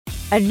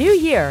A new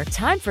year,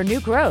 time for new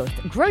growth.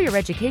 Grow your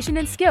education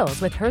and skills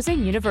with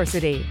Herzing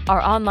University.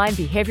 Our online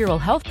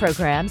behavioral health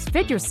programs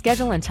fit your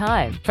schedule and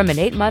time. From an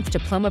 8-month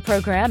diploma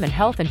program in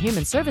health and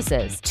human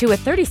services to a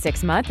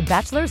 36-month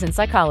bachelor's in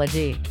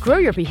psychology. Grow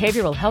your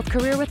behavioral health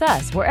career with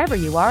us wherever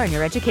you are in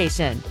your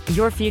education.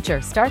 Your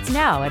future starts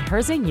now at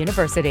Herzing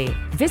University.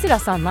 Visit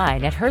us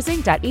online at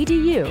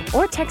herzing.edu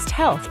or text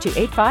health to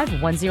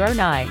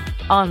 85109.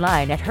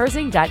 Online at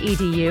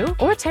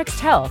herzing.edu or text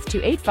health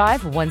to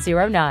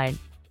 85109.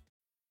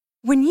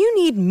 When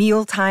you need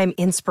mealtime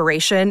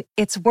inspiration,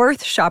 it's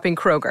worth shopping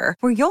Kroger,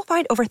 where you'll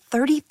find over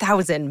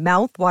 30,000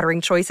 mouth-watering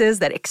choices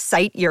that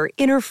excite your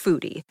inner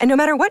foodie. And no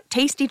matter what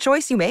tasty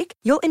choice you make,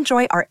 you'll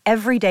enjoy our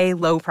everyday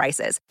low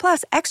prices,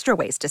 plus extra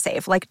ways to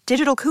save, like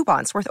digital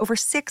coupons worth over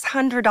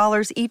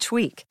 $600 each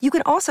week. You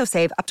can also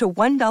save up to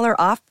 $1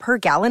 off per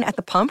gallon at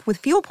the pump with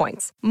fuel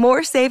points.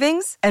 More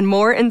savings and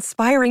more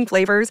inspiring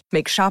flavors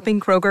make shopping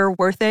Kroger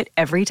worth it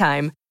every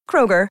time.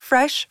 Kroger,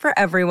 fresh for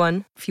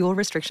everyone. Fuel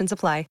restrictions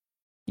apply.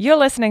 You're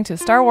listening to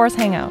Star Wars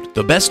Hangout.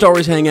 The best Star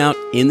Wars hangout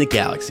in the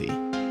galaxy.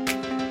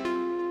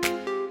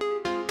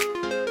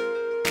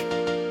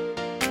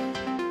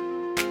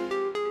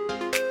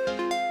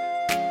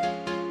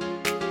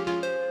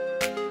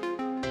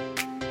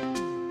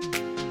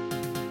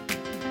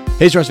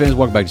 Hey Star Wars fans,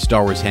 welcome back to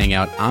Star Wars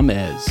Hangout. I'm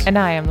Ez. And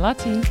I am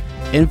Lottie.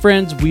 And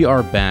friends, we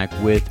are back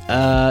with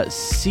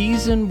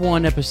Season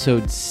 1,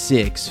 Episode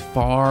 6,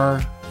 Far,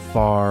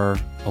 Far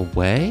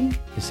Away?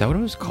 Is that what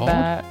it was called?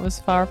 That was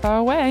Far, Far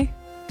Away.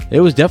 It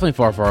was definitely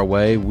far, far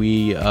away.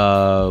 We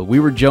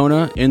were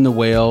Jonah in the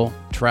whale,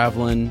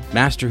 traveling.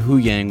 Master Hu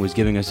Yang was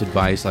giving us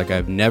advice like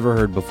I've never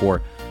heard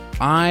before.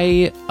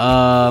 I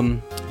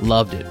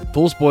loved it.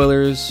 Full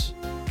spoilers.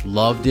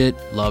 Loved it.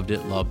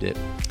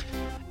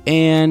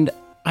 And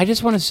I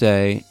just want to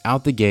say,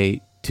 out the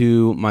gate,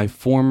 to my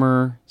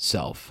former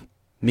self,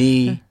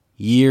 me,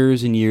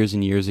 years and years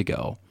and years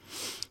ago,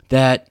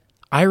 that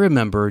I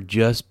remember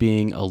just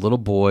being a little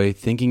boy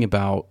thinking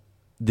about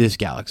this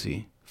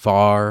galaxy,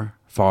 far,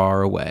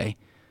 far away,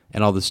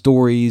 and all the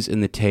stories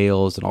and the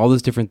tales and all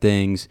those different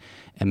things.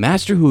 And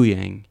Master Hu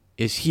Yang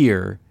is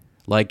here,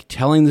 like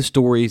telling the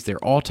stories.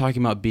 They're all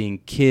talking about being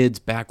kids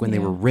back when they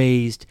were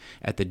raised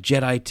at the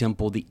Jedi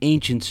Temple, the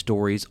ancient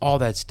stories, all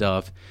that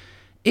stuff.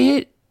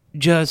 It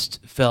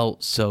just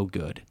felt so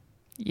good.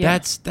 Yeah.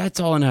 That's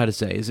all I know how to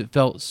say, is it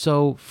felt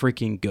so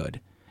freaking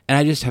good. And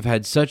I just have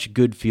had such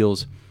good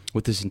feels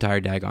with this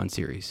entire daggone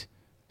series.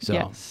 So,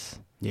 yes.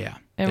 Yeah.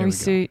 And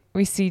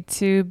we see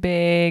two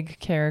big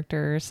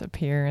characters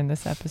appear in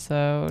this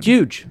episode.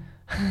 Huge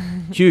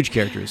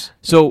characters.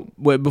 So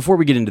before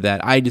we get into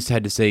that, I just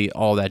had to say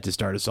all that to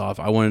start us off.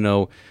 I want to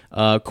know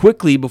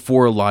quickly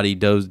before Lottie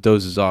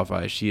dozes off.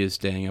 She is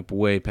staying up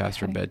way past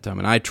her bedtime,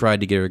 and I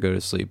tried to get her to go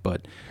to sleep,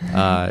 but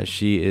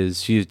she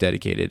is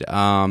dedicated.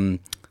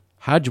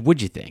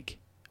 What'd you think?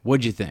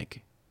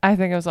 I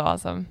think it was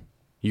awesome.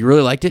 You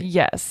really liked it?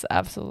 Yes,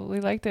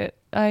 absolutely liked it.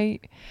 The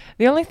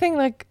only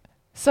thing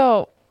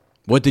so.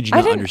 What did you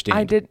not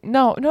understand?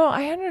 No,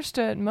 I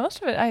understood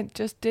most of it. I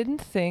just didn't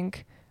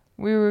think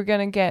we were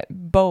going to get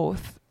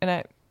both.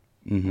 And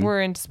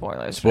we're into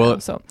spoilers. Now,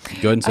 so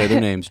go ahead and say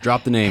their names.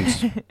 Drop the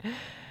names.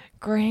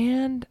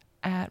 Grand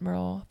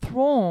Admiral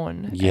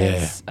Thrawn.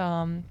 Yeah.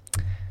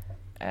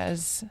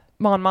 As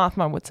Mon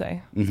Mothma would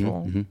say.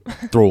 Thrawn.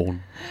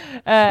 Thrawn.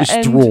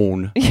 It's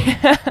Thrawn.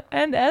 Yeah,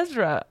 and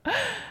Ezra.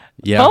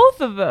 Yeah. Both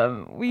of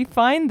them. We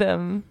find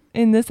them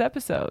in this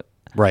episode.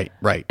 Right.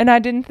 And I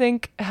didn't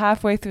think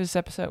halfway through this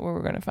episode we were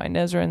going to find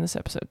Ezra in this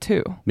episode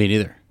too. Me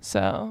neither.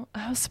 So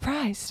I was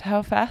surprised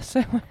how fast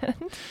it went.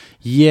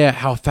 Yeah,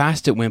 how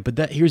fast it went.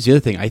 But here's the other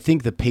thing. I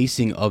think the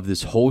pacing of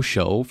this whole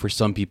show for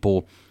some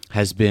people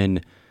has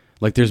been,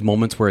 like, there's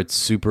moments where it's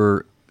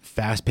super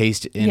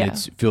fast-paced and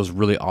it feels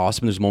really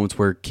awesome. There's moments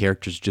where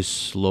characters just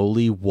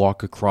slowly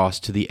walk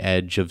across to the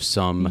edge of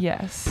some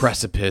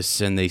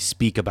precipice and they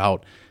speak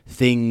about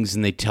things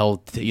and they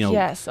tell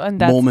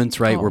moments,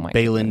 right, where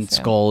Baylan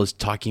Skoll is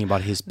talking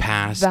about his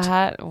past.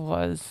 That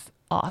was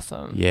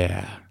awesome.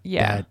 Yeah.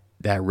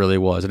 That really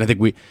was. And I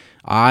think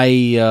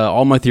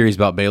all my theories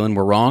about Baylan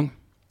were wrong.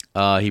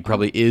 He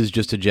probably is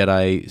just a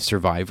Jedi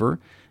survivor,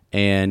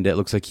 and it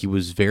looks like he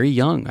was very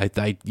young.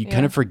 You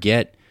kind of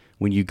forget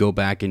when you go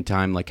back in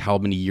time, like how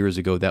many years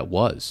ago that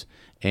was,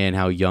 and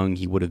how young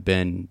he would have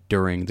been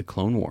during the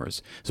Clone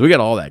Wars. So we got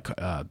all that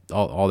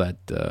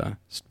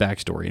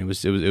backstory, and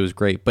it was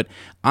great. But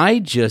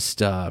I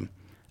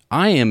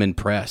am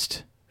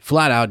impressed,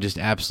 flat out, just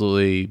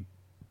absolutely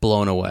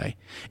blown away.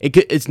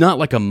 It's not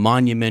like a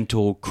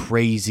monumental,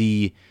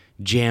 crazy,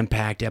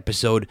 jam-packed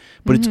episode,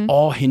 but it's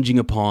all hinging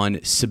upon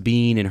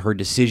Sabine and her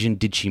decision.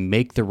 Did she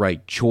make the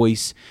right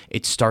choice?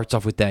 It starts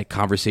off with that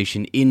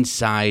conversation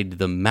inside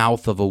the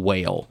mouth of a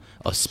whale,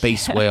 a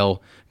space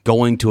whale,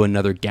 going to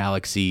another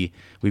galaxy.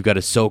 We've got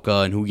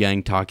Ahsoka and Hu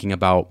Yang talking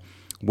about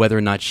whether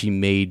or not she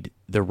made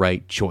the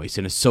right choice,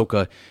 and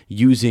Ahsoka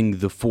using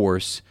the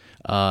Force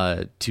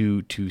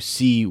to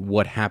see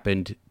what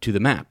happened to the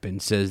map,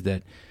 and says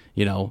that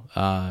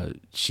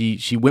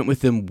she went with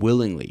them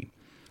willingly.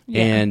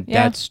 And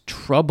that's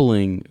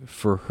troubling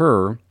for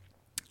her.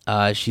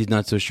 She's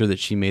not so sure that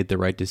she made the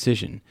right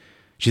decision.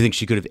 She thinks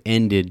she could have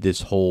ended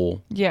this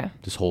whole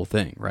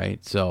thing,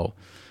 right? So,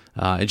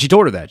 and she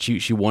told her that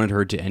she wanted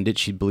her to end it.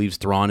 She believes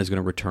Thrawn is going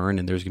to return,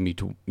 and there's going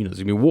to be there's going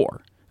to be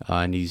war.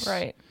 And he's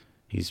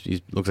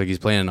looks like he's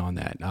planning on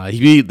that.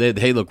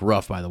 They look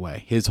rough, by the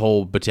way. His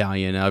whole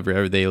battalion,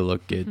 however they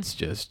look, it's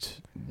just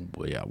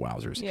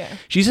wowzers. Yeah.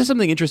 She says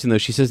something interesting though.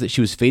 She says that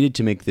she was fated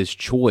to make this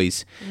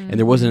choice, and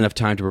there wasn't enough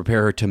time to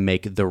prepare her to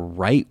make the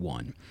right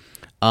one.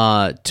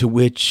 To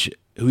which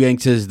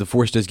Huyang says the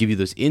Force does give you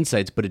those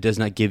insights, but it does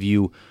not give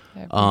you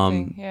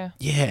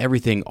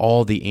everything,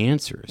 all the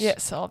answers.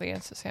 Yes, all the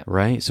answers, yeah.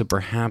 Right? So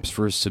perhaps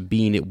for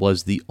Sabine, it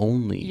was the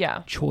only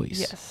choice.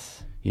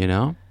 Yes.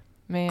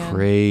 Man.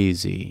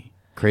 Crazy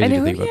and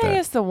to think about that. And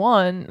is the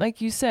one, like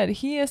you said,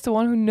 he is the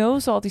one who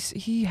knows all these,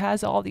 he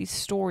has all these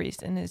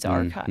stories in his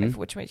archive,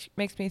 which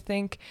makes me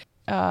think,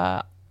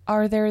 are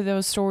there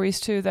those stories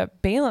too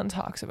that Balin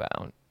talks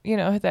about,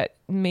 that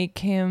make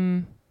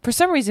him, for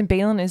some reason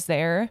Balin is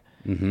there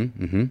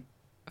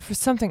for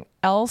something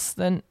else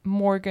than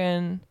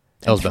Morgan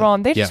and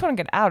Thrawn. They just want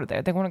to get out of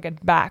there. They want to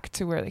get back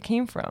to where they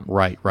came from.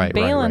 Right.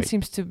 Balin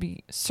seems to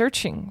be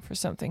searching for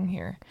something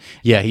here.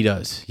 Yeah, he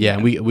does. Yeah,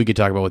 and we could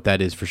talk about what that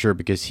is for sure,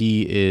 because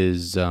he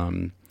is,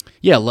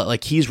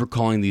 like he's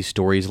recalling these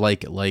stories,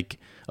 like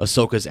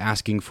Ahsoka's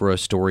asking for a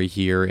story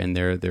here, and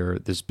they're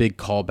this big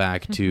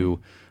callback to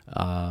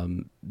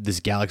this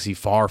galaxy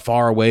far,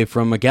 far away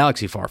from a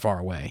galaxy far, far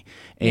away.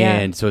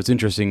 And so it's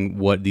interesting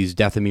what these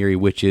Dathomiri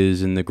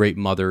witches and the Great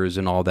Mothers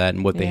and all that,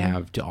 and what they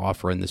have to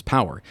offer in this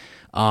power.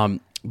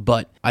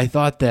 But I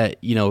thought that,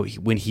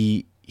 when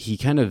he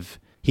kind of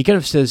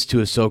says to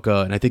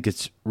Ahsoka, and I think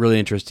it's really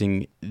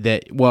interesting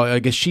that, well, I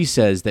guess she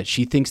says that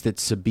she thinks that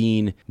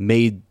Sabine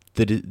made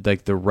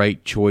the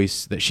right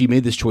choice, that she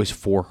made this choice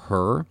for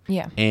her.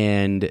 Yeah.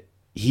 And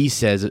he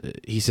says to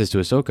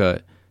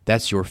Ahsoka,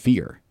 that's your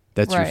fear.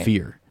 That's your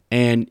fear.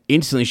 And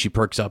instantly she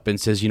perks up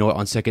and says, what,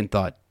 on second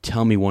thought,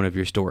 tell me one of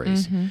your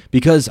stories.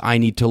 Because I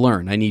need to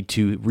learn. I need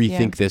to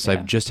rethink this.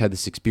 I've just had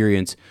this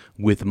experience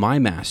with my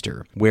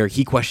master where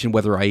he questioned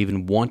whether I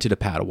even wanted a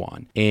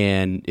Padawan.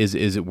 And is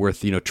it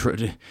worth,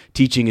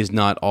 teaching is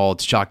not all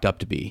it's chalked up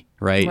to be,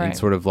 right? And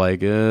sort of like,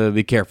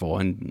 be careful.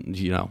 And,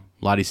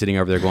 Lottie's sitting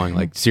over there going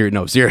like,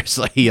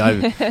 seriously,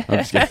 I'm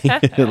just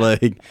kidding.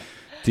 Like,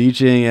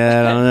 teaching,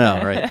 I don't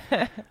know,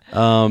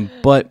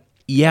 right? But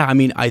yeah, I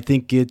mean, I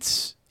think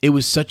it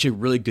was such a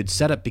really good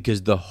setup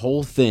because the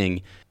whole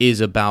thing is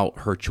about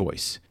her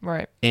choice.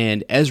 Right.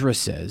 And Ezra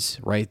says,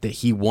 right, that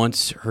he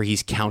wants her,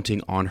 he's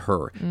counting on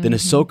her. Then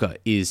Ahsoka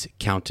is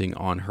counting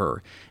on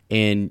her.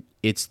 And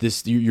it's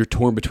this, you're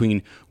torn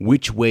between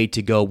which way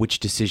to go, which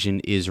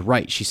decision is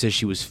right. She says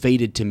she was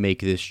fated to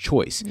make this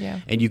choice. Yeah.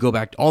 And you go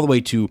back all the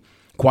way to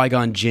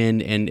Qui-Gon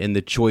Jinn and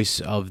the choice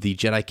of the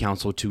Jedi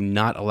Council to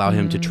not allow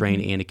him to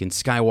train Anakin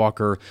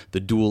Skywalker, the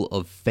duel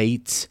of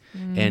fates,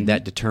 and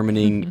that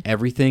determining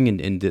everything,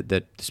 and that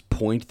this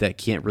point that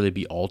can't really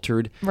be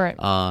altered. Right.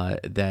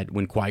 That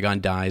when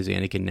Qui-Gon dies,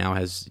 Anakin now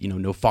has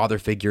no father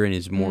figure and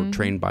is more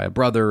trained by a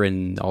brother,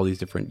 and all these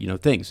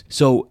different things.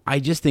 So I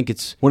just think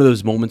it's one of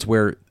those moments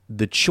where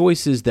the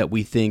choices that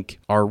we think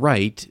are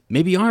right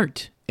maybe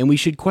aren't. And we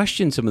should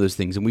question some of those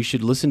things, and we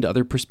should listen to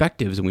other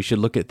perspectives, and we should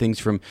look at things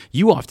from,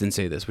 you often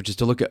say this, which is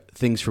to look at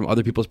things from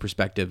other people's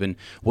perspective and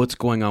what's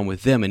going on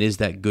with them, and is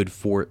that good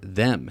for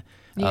them?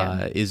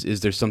 Yeah.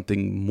 Is there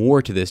something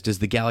more to this? Does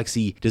the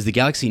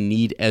galaxy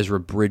need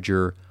Ezra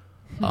Bridger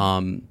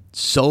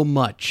so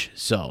much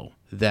so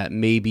that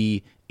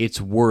maybe it's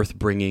worth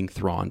bringing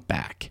Thrawn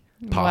back?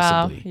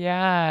 Possibly.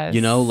 Wow.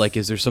 Yes. Like,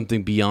 is there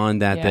something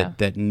beyond that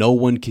that no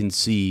one can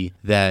see,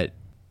 that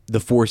the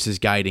Force is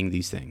guiding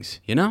these things,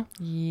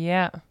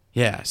 Yeah.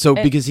 Yeah. So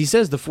because he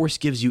says the Force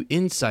gives you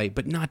insight,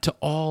 but not to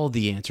all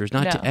the answers,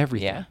 not to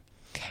everything. Yeah.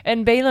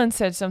 And Balin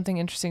said something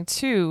interesting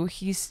too.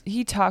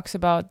 He talks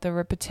about the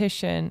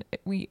repetition.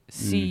 We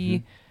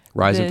see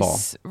rise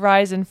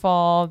and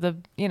fall. The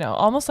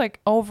almost like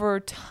over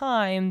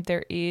time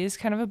there is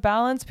kind of a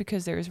balance,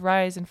 because there's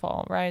rise and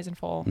fall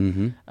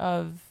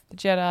of the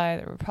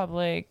Jedi, the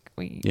Republic.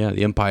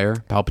 The Empire,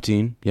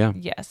 Palpatine. Yeah.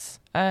 Yes.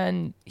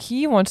 And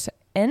he wants to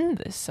end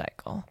this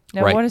cycle.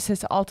 Now, what is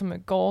his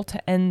ultimate goal?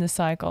 To end the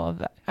cycle of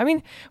that. I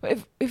mean,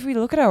 if we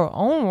look at our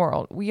own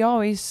world, we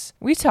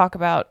talk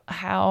about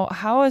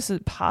how is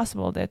it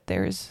possible that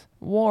there's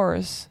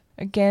wars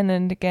again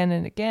and again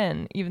and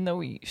again, even though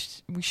we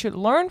should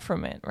learn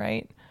from it,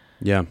 right?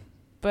 Yeah.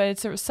 But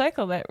it's a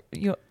cycle that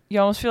you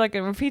almost feel like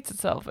it repeats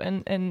itself.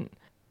 And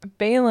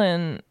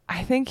Balin,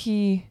 I think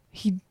he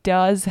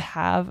does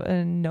have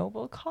a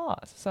noble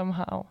cause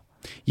somehow.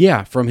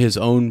 Yeah, from his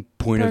own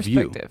point of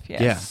view.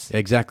 Yes. Yeah,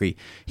 exactly.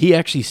 He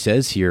actually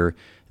says here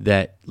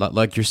that,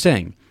 like you're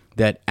saying,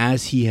 that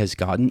as he has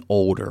gotten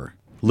older,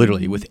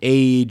 literally with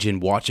age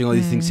and watching all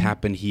these things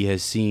happen, he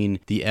has seen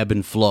the ebb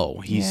and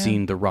flow. He's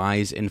seen the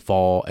rise and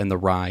fall, and the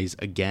rise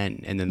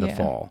again, and then the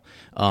fall.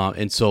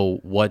 And so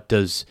what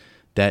does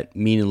that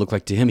mean and look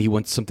like to him? He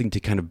wants something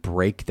to kind of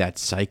break that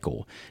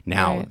cycle.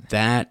 Now,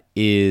 that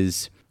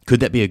is could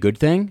that be a good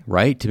thing,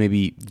 right? To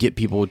maybe get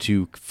people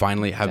to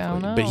finally have,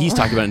 Don't know. but he's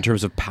talking about in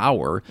terms of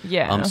power,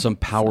 Yeah. some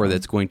power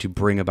that's going to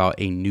bring about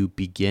a new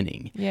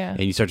beginning. Yeah.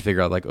 And you start to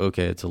figure out like,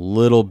 okay, it's a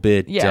little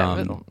bit,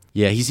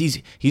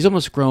 he's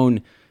almost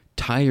grown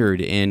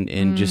tired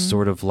and just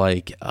sort of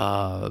like,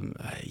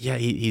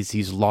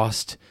 he's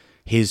lost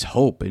his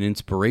hope and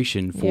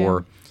inspiration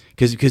for,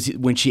 because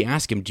when she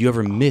asked him, do you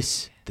ever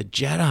miss the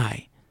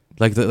Jedi?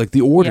 Like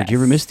the Order, do you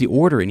ever miss the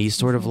Order? And he's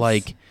sort of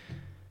like,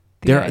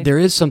 there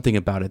is something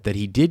about it that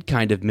he did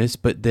kind of miss,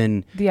 but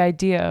then the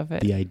idea of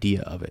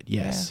it.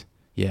 Yes.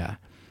 Yeah.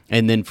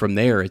 And then from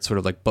there, it's sort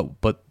of like,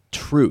 but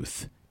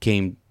truth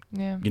came,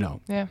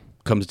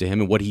 comes to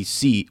him, and what he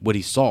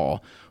saw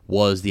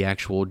was the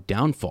actual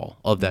downfall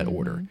of that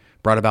order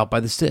brought about by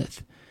the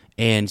Sith.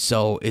 And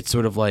so it's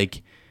sort of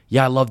like,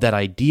 I love that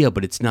idea,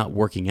 but it's not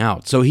working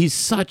out. So he's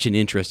such an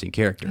interesting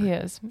character. He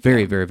is.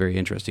 Very, very, very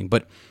interesting.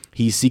 But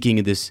he's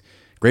seeking this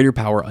greater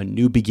power, a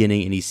new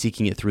beginning, and he's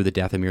seeking it through the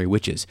Dathomiri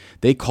witches.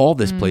 They call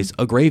this place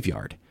a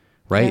graveyard,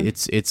 right? Yeah.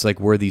 It's like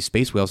where these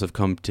space whales have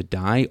come to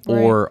die,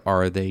 or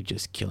are they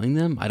just killing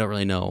them? I don't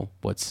really know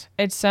what's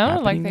It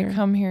sounded like they there.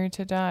 come here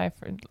to die,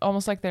 for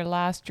almost like their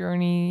last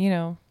journey,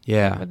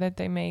 that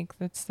they make.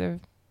 That's their...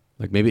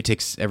 Like maybe it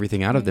takes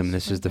everything out of them.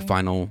 This is the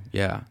final,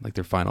 like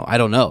their final. I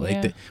don't know.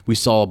 Like we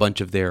saw a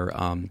bunch of their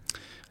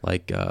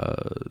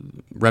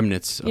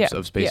remnants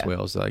of space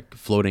whales like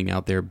floating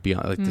out there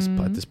beyond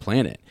like this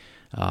planet.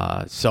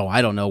 So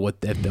I don't know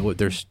what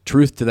there's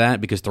truth to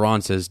that, because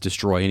Thrawn says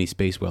destroy any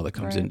space whale that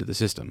comes into the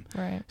system.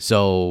 Right.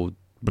 So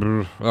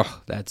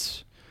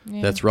that's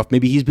rough.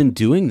 Maybe he's been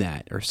doing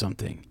that or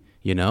something.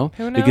 Who knows,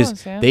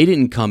 because they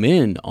didn't come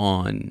in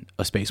on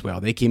a space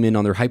whale. They came in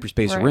on their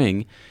hyperspace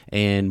ring,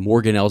 and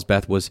Morgan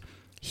Elsbeth was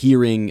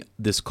hearing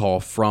this call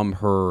from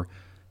her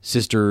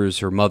sisters,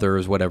 her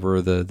mothers,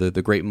 whatever,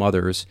 the great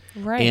mothers.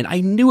 Right. And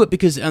I knew it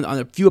because on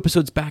a few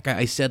episodes back,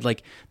 I said,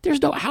 like,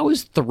 how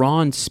is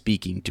Thrawn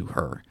speaking to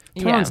her?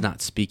 Thrawn's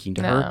not speaking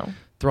to her.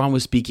 Thrawn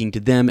was speaking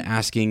to them,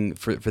 asking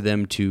for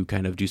them to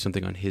kind of do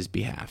something on his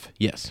behalf.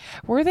 Yes.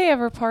 Were they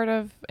ever part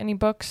of any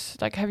books?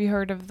 Like, have you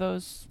heard of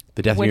those?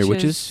 The Dathomiri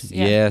witches?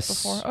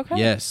 Yes. Before? Okay.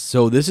 Yes.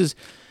 So this is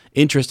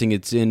interesting.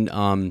 It's in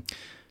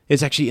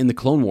it's actually in the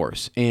Clone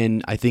Wars.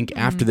 And I think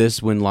after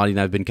this, when Lottie and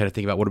I have been kind of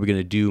thinking about what are we going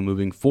to do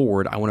moving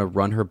forward, I want to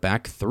run her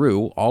back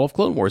through all of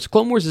Clone Wars.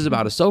 Clone Wars is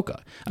about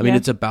Ahsoka. I mean,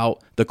 it's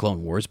about the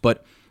Clone Wars,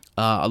 but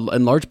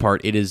in large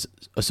part, it is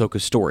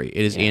Ahsoka's story.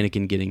 It is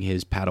Anakin getting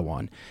his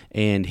Padawan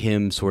and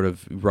him sort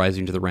of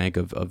rising to the rank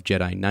of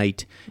Jedi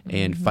Knight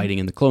and fighting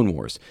in the Clone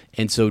Wars.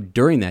 And so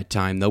during that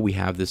time, though, we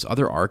have this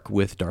other arc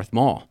with Darth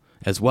Maul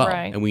as well.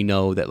 Right. And we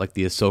know that like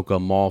the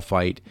Ahsoka Maul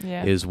fight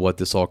is what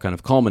this all kind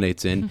of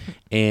culminates in.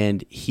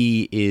 And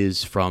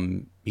he's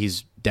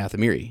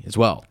Dathomiri as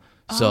well.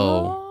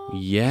 So,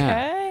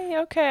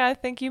 Okay, I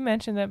think you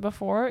mentioned that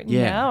before.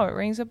 Yeah. Now it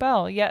rings a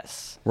bell.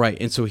 Yes. Right.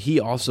 And so he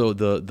also,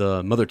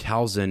 the Mother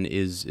Talzin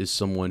is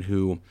someone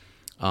who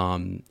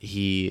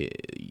he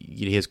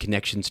has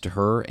connections to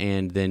her,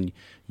 and then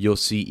you'll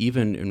see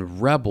even in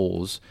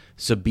Rebels,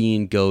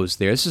 Sabine goes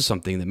there. This is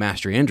something that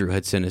Master Andrew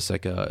had sent us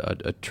like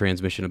a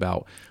transmission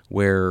about,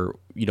 where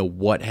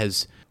what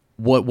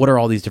are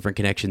all these different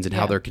connections and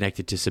how they're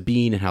connected to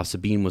Sabine, and how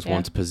Sabine was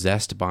once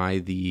possessed by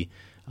the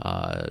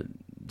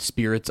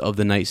spirits of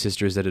the Night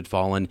Sisters that had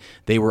fallen.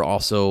 They were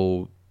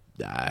also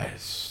their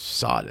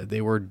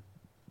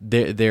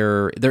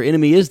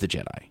enemy is the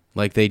Jedi.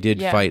 Like they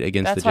did fight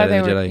against the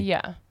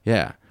Jedi.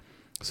 Yeah.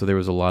 So there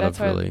was a lot of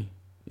really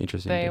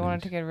interesting They things.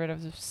 wanted to get rid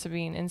of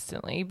Sabine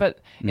instantly, but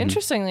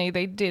interestingly,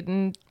 they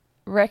didn't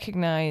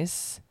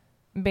recognize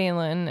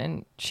Balin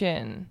and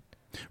Shin.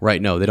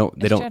 Right? No, they don't.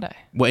 They don't. Jedi.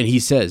 Well, and he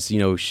says,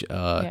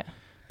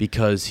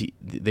 because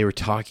they were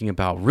talking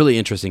about really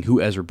interesting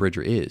who Ezra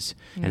Bridger is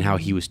and how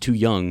he was too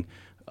young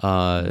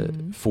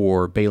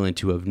for Balin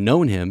to have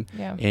known him,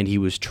 and he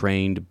was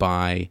trained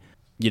by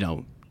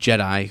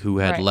Jedi who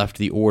had left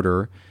the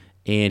Order,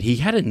 and he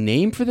had a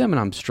name for them, and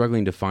I'm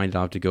struggling to find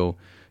out to go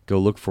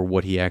look for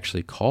what he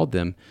actually called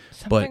them.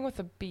 Something with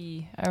a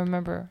B, I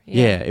remember.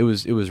 Yeah, it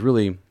was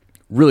really,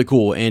 really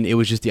cool, and it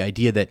was just the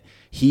idea that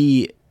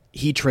he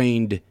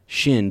trained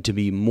Shin to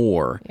be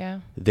more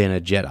than a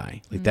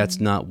Jedi. Like that's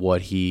not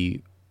what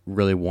he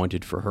really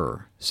wanted for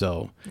her.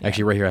 So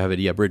actually, right here I have it.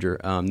 Yeah, Bridger.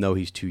 No,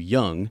 he's too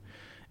young,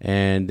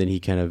 and then he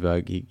kind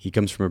of he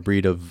comes from a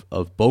breed of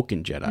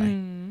Boken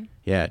Jedi.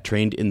 Yeah,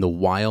 trained in the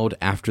wild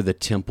after the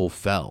temple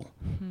fell.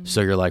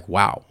 So you're like,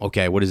 wow,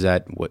 okay, what is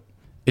that? What?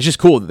 It's just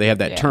cool that they have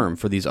that term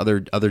for these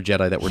other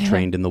Jedi that were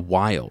trained in the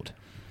wild,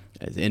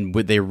 and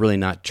they're really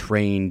not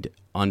trained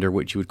under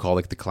what you would call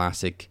like the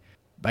classic.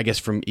 I guess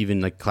from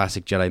even like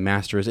classic Jedi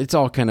Masters, it's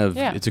all kind of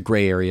it's a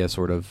gray area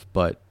sort of,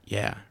 but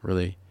yeah,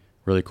 really,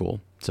 really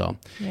cool. So,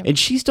 and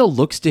she still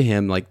looks to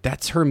him like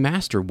that's her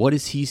master. What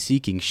is he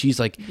seeking? She's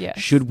like,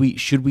 should we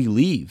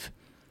leave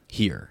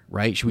here?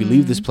 Right? Should we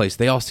leave this place?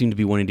 They all seem to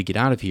be wanting to get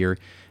out of here.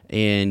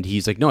 And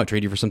he's like, no, I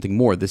trade you for something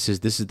more. This is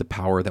the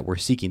power that we're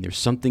seeking. There's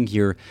something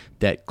here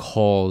that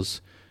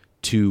calls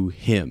to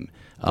him.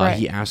 Right.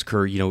 He asks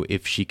her,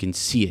 if she can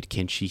see it,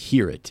 can she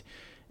hear it?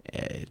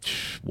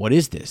 What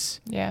is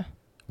this? Yeah.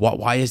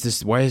 Why is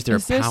this? Why is there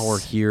Is power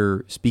this-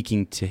 here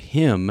speaking to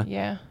him?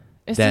 Yeah.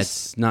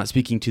 That's not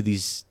speaking to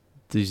these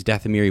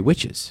Dathomiri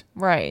witches.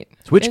 Right.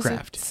 It's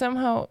witchcraft. Is it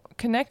somehow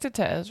connected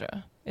to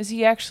Ezra? Is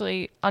he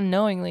actually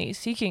unknowingly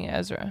seeking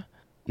Ezra?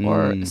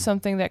 Or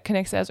something that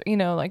connects Ezra?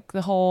 Like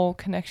the whole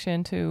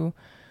connection to...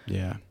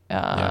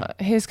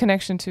 his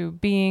connection to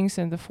beings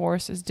and the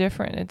Force is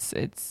different.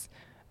 It's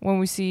when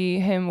we see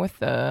him with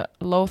the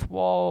loath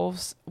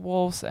wolves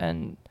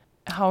and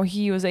how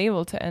he was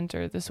able to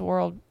enter this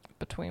world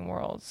between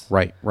worlds.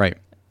 Right.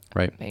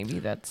 Maybe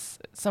that's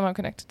somehow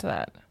connected to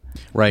that.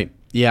 Right.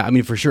 Yeah, I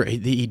mean, for sure.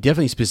 He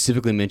definitely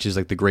specifically mentions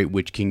like the Great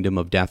Witch Kingdom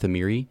of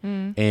Dathomiri.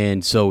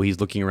 And so he's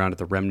looking around at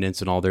the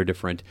remnants and all their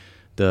different,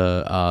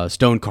 the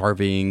stone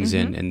carvings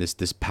and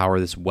this power,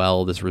 this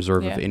well, this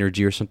reserve of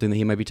energy or something that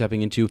he might be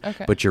tapping into.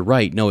 Okay. But you're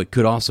right. No, it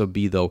could also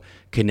be, though,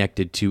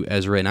 connected to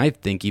Ezra. And I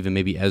think even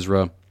maybe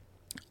Ezra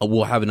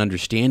will have an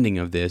understanding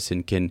of this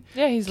and can...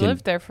 Yeah, he's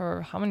lived there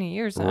for how many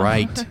years now?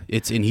 Right.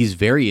 And he's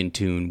very in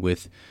tune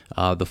with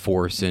the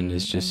Force and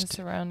is just... And the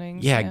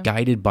surroundings. Yeah,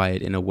 guided by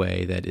it in a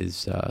way that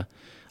is...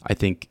 I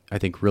think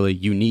really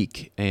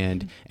unique,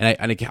 and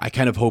I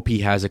kind of hope he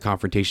has a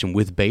confrontation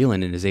with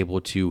Balin and is able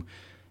to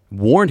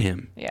warn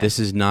him. Yeah. This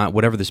is not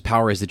whatever this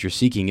power is that you're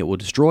seeking. It will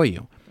destroy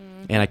you.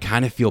 And I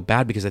kind of feel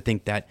bad because I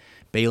think that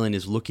Balin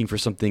is looking for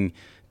something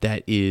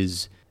that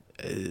is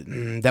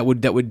that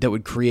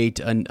would create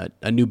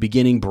a new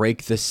beginning,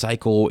 break this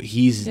cycle.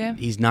 He's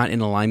not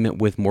in alignment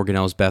with Morgan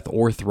Elsbeth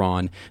or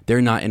Thrawn.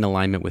 They're not in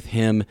alignment with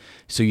him.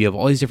 So you have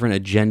all these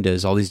different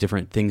agendas, all these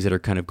different things that are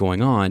kind of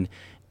going on.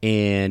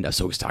 And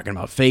Ahsoka's talking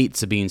about fate.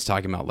 Sabine's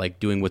talking about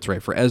like doing what's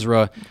right for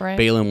Ezra. Right.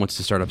 Balin wants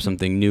to start up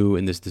something new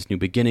in this new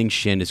beginning.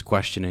 Shin is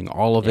questioning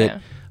all of it.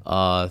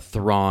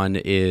 Thrawn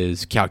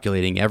is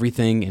calculating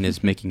everything and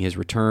is making his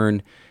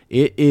return.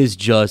 It is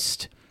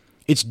just,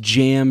 it's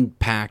jam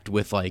packed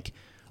with like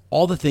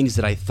all the things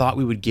that I thought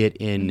we would get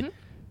in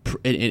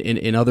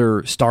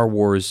other Star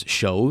Wars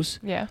shows.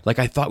 Yeah. Like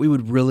I thought we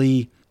would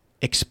really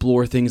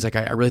explore things. Like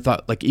I really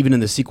thought, like even in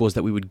the sequels,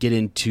 that we would get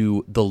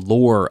into the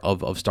lore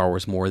of Star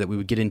Wars more, that we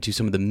would get into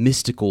some of the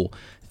mystical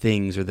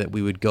things, or that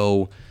we would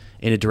go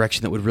in a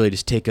direction that would really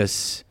just take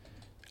us,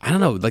 I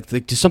don't know, like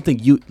to something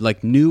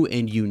new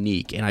and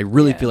unique. And I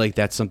really feel like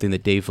that's something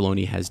that Dave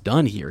Filoni has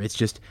done here. It's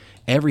just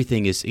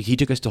everything is, he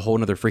took us to a whole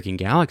other freaking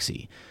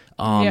galaxy.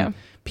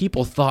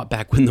 People thought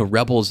back when the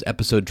Rebels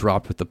episode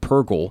dropped with the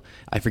Purgle,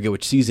 I forget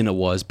which season it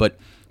was, but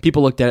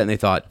people looked at it and they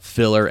thought,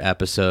 filler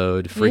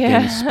episode,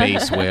 freaking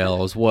space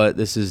whales, what,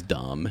 this is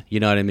dumb,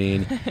 you know what I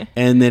mean?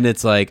 And then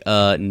it's like,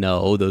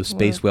 no, those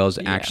space whales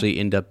actually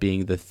end up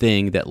being the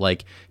thing that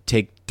like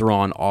take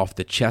Thrawn off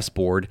the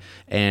chessboard,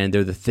 and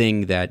they're the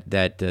thing that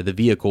the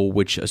vehicle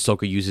which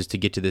Ahsoka uses to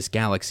get to this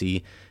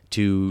galaxy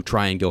to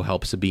try and go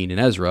help Sabine and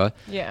Ezra.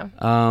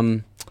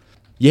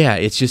 Yeah,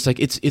 it's just like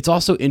it's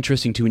also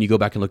interesting too when you go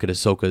back and look at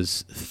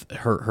Ahsoka's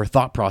her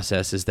thought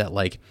process is that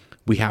like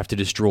we have to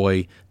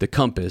destroy the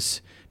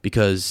compass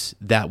because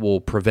that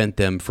will prevent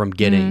them from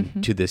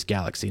getting to this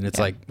galaxy. And it's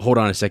like, hold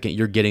on a second,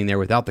 you're getting there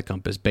without the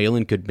compass.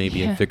 Balin could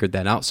maybe have figured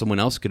that out. Someone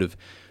else could have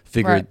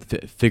figured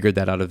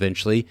that out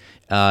eventually.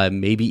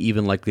 Maybe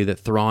even likely that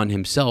Thrawn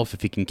himself,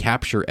 if he can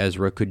capture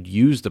Ezra, could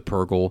use the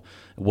Purgle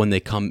when they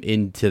come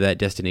into that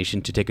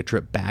destination to take a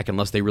trip back,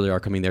 unless they really are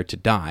coming there to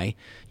die,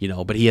 you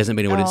know. But he hasn't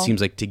been able, it seems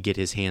like, to get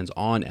his hands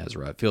on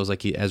Ezra. It feels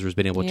like Ezra's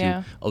been able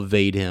to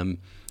evade him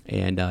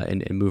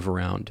and move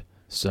around.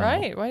 So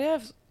right.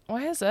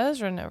 Why has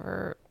Ezra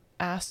never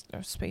asked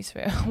a space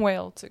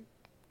whale to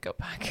go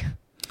back?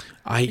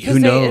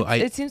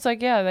 It seems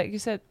like, like you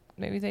said,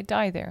 maybe they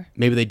die there.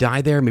 Maybe they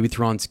die there. Maybe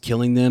Thrawn's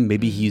killing them.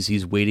 Maybe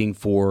he's waiting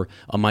for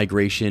a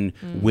migration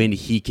when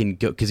he can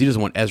go, because he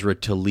doesn't want Ezra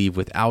to leave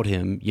without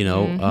him, you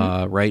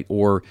know, right?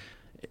 Or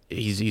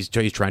he's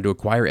trying to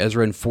acquire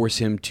Ezra and force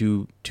him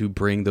to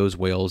bring those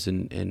whales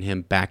and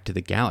him back to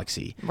the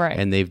galaxy. Right.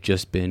 And they've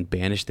just been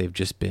banished. They've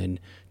just been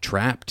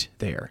trapped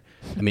there.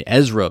 I mean,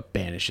 Ezra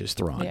banishes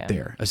Thrawn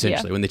there,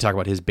 essentially. When they talk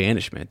about his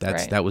banishment,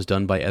 that was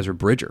done by Ezra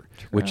Bridger,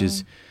 which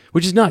is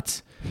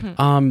nuts.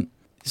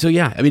 So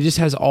yeah, I mean, it just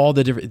has all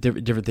the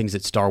different things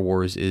that Star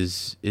Wars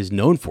is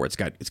known for. It's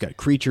got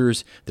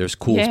creatures. There's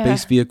cool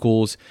space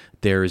vehicles.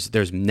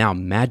 There's now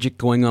magic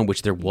going on,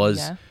 which there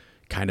was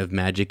kind of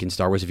magic in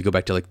Star Wars. If you go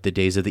back to like the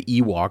days of the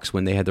Ewoks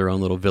when they had their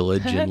own little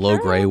village and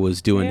Logray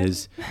was doing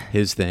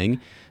his thing.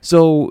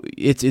 So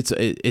it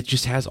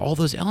just has all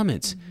those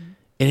elements.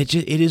 And it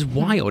is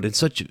wild and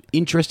such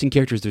interesting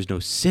characters. There's no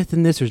Sith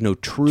in this. There's no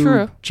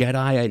true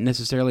Jedi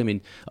necessarily. I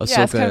mean,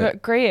 Ahsoka, it's kind of a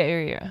gray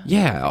area.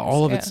 Yeah,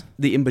 all of it's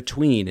the in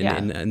between,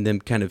 and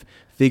them kind of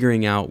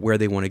figuring out where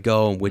they want to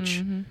go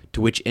and to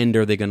which end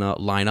are they going to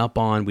line up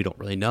on. We don't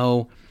really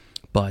know,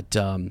 but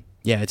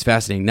it's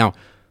fascinating. Now,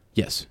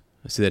 yes,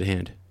 I see that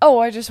hand. Oh,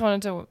 I just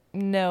wanted to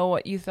know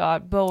what you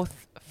thought.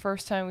 Both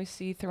first time we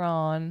see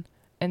Thrawn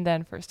and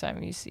then first time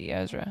we see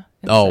Ezra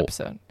in this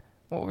episode.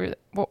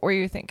 What were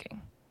you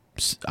thinking?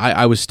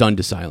 I was stunned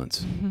to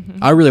silence.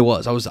 I really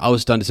was. I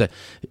was stunned to say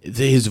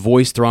his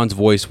voice, Thrawn's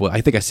voice. Well,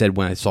 I think I said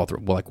when I saw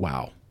Thrawn, well, like,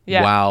 wow,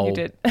 Yeah, wow, you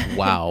did.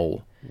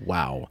 wow.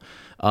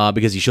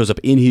 Because he shows up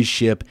in his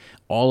ship,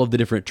 all of the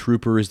different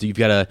troopers. You've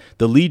got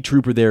the lead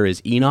trooper there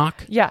is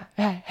Enoch. Yeah.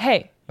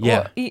 Hey.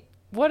 Yeah.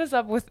 What is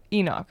up with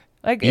Enoch?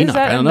 Like, Enoch, is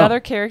that I don't another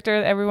know.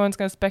 character that everyone's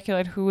going to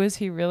speculate who is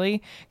he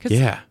really? 'Cause,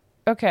 Yeah.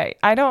 okay,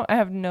 I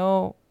have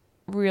no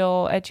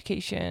real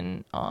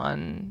education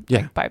on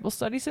Yeah. like Bible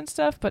studies and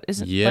stuff, but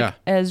isn't Yeah. like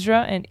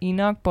Ezra and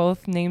Enoch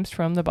both names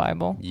from the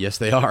Bible? Yes,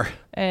 they are.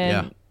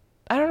 And yeah.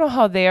 I don't know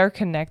how they are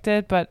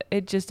connected, but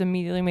it just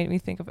immediately made me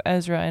think of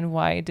Ezra and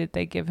why did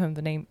they give him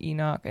the name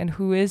Enoch and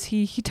who is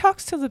he? He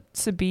talks to the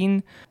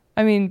Sabine,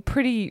 I mean,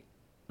 pretty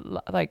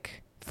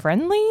like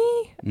friendly,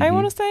 I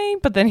want to say,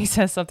 but then he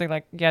says something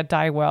like, yeah,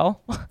 die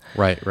well.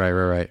 Right.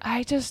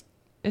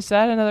 Is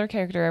that another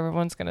character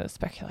everyone's going to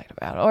speculate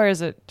about? Or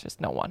is it just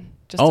no one?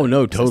 Just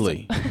No,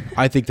 totally.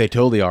 I think they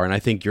totally are. And I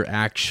think you're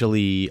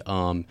actually,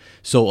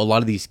 so a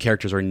lot of these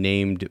characters are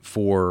named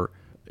for,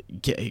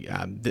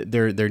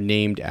 they're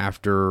named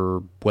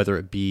after whether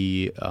it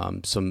be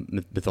some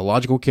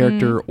mythological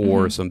character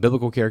or some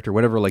biblical character,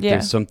 whatever. Like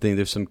there's some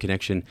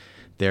connection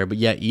there. But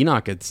yeah,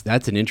 Enoch,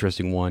 that's an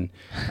interesting one.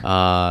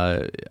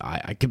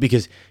 I could,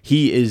 because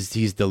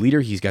he's the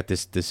leader. He's got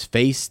this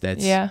face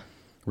that's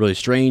really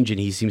strange, and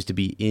he seems to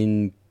be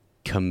in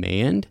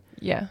command.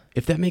 Yeah.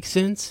 If that makes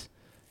sense.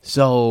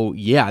 So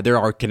yeah, there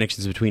are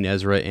connections between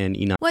Ezra and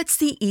Enoch. What's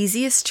the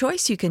easiest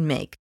choice you can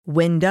make?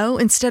 Window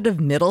instead of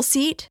middle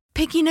seat?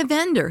 Picking a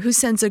vendor who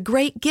sends a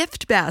great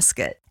gift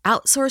basket?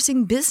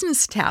 Outsourcing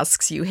business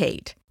tasks you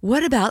hate?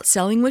 What about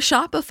selling with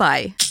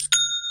Shopify?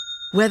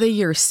 Whether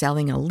you're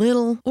selling a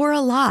little or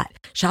a lot,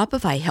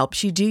 Shopify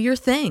helps you do your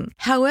thing,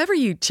 however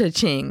you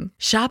cha-ching.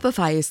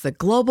 Shopify is the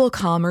global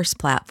commerce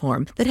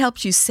platform that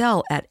helps you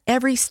sell at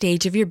every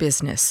stage of your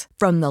business.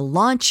 From the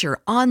launch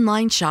your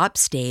online shop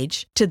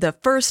stage to the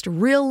first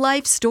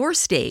real-life store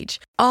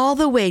stage, all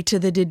the way to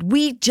the did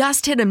we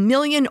just hit 1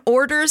 million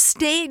orders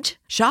stage.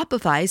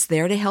 Shopify's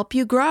there to help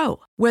you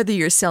grow. Whether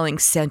you're selling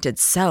scented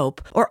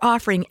soap or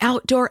offering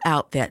outdoor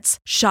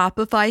outfits,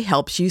 Shopify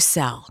helps you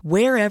sell.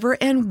 Wherever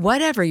and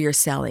whatever you're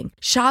selling,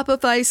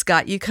 Shopify's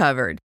got you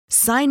covered.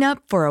 Sign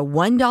up for a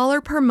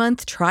 $1 per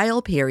month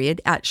trial period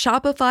at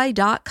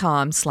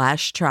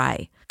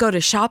shopify.com/try. Go to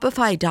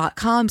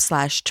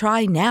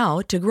shopify.com/try now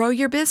to grow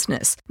your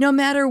business, no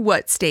matter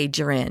what stage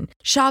you're in.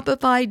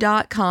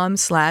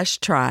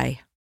 Shopify.com/try.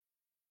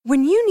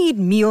 When you need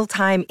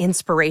mealtime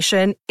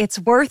inspiration, it's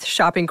worth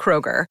shopping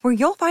Kroger, where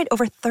you'll find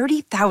over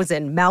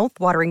 30,000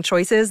 mouth-watering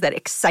choices that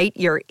excite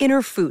your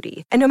inner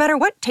foodie. And no matter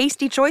what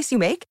tasty choice you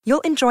make,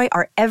 you'll enjoy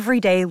our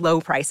everyday low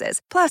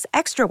prices, plus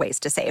extra ways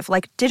to save,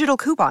 like digital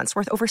coupons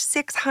worth over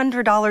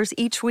 $600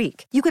 each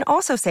week. You can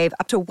also save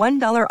up to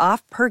 $1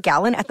 off per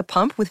gallon at the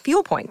pump with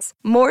fuel points.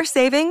 More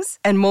savings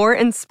and more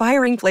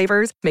inspiring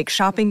flavors make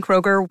shopping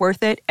Kroger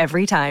worth it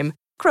every time.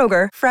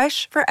 Kroger,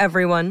 fresh for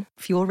everyone.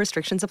 Fuel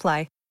restrictions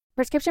apply.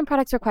 Prescription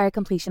products require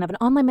completion of an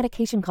online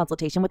medication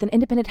consultation with an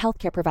independent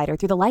healthcare provider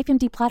through the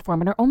LifeMD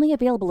platform and are only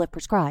available if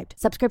prescribed.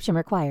 Subscription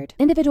required.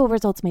 Individual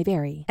results may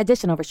vary.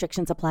 Additional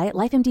restrictions apply at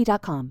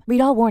lifemd.com.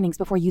 Read all warnings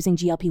before using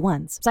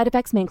GLP-1s. Side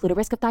effects may include a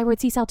risk of thyroid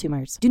C-cell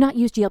tumors. Do not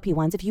use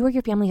GLP-1s if you or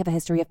your family have a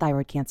history of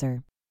thyroid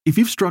cancer. If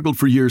you've struggled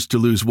for years to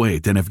lose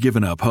weight and have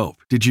given up hope,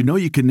 did you know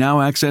you can now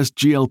access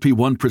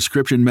GLP-1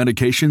 prescription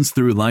medications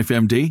through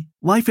LifeMD?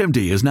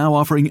 LifeMD is now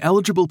offering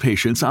eligible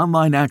patients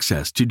online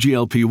access to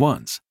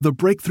GLP-1s, the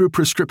breakthrough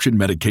prescription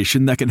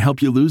medication that can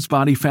help you lose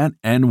body fat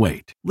and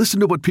weight. Listen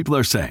to what people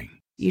are saying.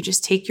 You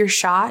just take your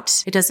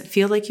shot. It doesn't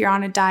feel like you're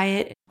on a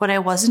diet. What I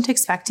wasn't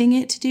expecting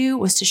it to do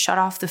was to shut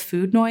off the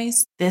food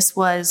noise. This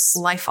was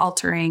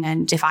life-altering,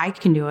 and if I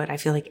can do it, I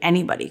feel like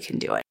anybody can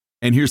do it.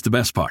 And here's the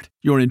best part.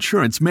 Your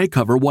insurance may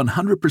cover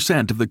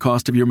 100% of the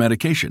cost of your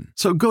medication.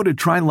 So go to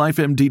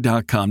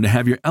TryLifeMD.com to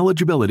have your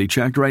eligibility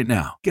checked right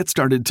now. Get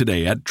started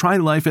today at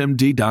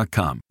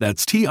TryLifeMD.com.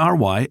 That's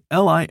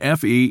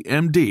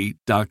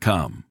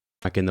TryLifeMD.com.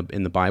 Back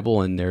in the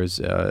Bible, and there's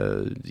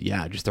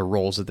just the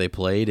roles that they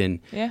played, and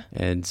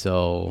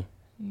so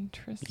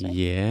interesting.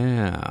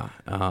 Yeah,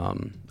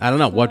 I don't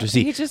know. We'll have to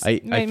see. He just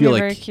I made feel me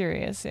like very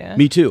curious. Yeah,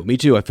 me too.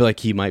 I feel like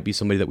he might be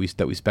somebody that we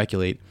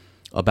speculate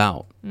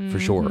about for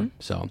sure.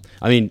 So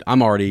I mean,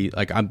 I'm already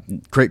like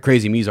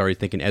crazy. Me's already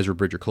thinking Ezra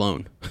Bridger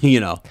clone.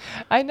 You know.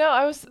 I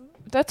know.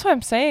 That's why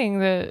I'm saying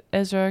the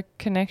Ezra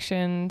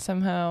connection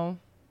somehow.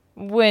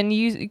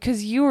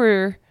 Because you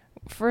were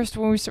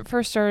when we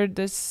first started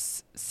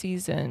this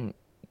season,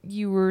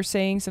 you were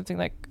saying something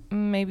like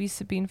maybe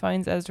Sabine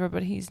finds Ezra,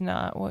 but he's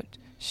not what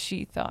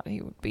she thought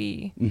he would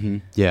be. Mm-hmm.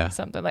 Yeah.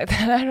 Something like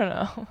that. I don't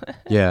know.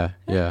 Yeah.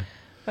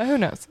 But who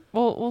knows?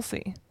 We'll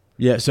see.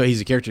 Yeah, so he's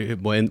a character. In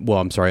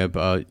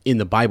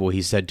the Bible,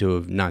 he's said to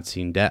have not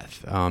seen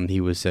death. He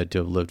was said to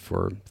have lived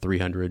for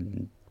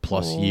 300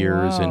 plus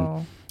years,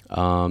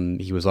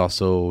 and he was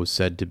also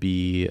said to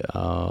be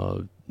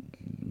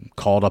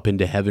called up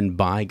into heaven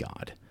by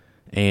God,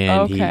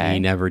 and he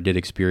never did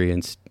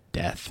experience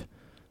death.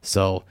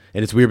 So,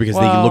 and it's weird because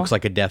he looks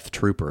like a death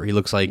trooper. He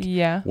looks like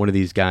one of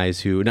these guys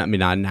who, not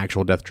an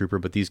actual death trooper,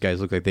 but these guys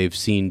look like they've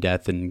seen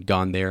death and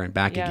gone there and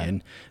back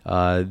again.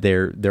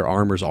 Their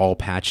armor's all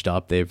patched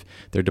up. They're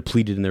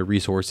depleted in their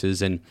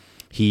resources, and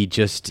he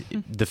just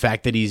the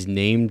fact that he's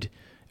named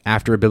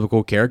after a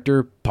biblical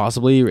character,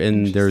 possibly,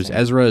 and there's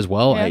Ezra as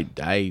well. Yeah.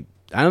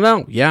 I don't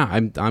know. Yeah,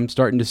 I'm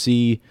starting to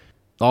see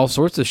all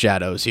sorts of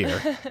shadows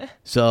here.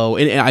 So,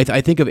 and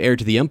I think of Heir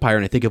to the Empire,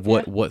 and I think of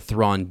what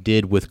Thrawn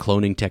did with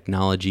cloning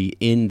technology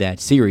in that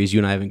series. You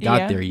and I haven't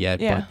got there yet,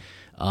 but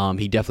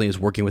he definitely is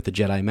working with the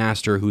Jedi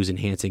Master, who's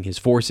enhancing his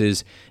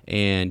forces,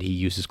 and he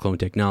uses clone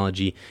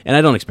technology. And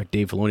I don't expect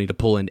Dave Filoni to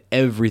pull in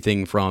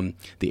everything from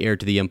the Heir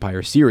to the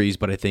Empire series,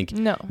 but I think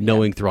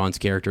knowing Thrawn's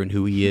character and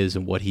who he is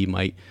and what he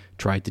might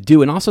try to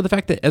do, and also the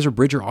fact that Ezra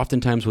Bridger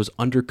oftentimes was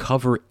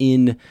undercover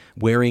in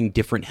wearing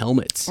different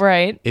helmets.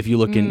 Right. If you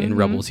look in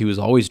Rebels, he was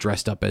always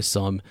dressed up as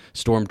some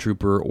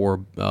stormtrooper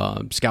or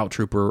scout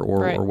trooper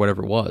or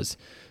whatever it was.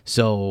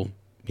 So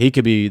he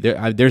could be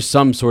there. There's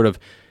some sort of,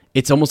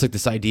 it's almost like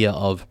this idea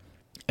of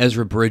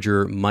Ezra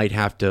Bridger might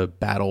have to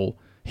battle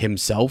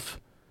himself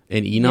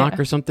in Enoch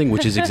or something,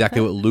 which is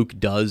exactly what Luke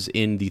does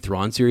in the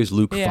Thrawn series.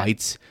 Luke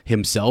fights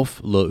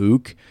himself,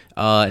 Luke,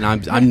 and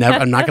I'm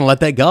not gonna let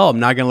that go.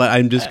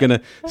 I'm just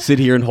gonna sit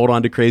here and hold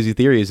on to crazy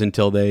theories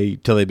until they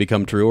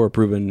become true or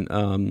proven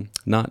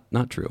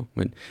not true.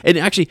 And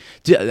actually,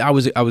 I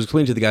was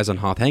explaining to the guys on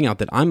Hoth Hangout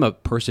that I'm a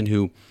person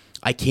who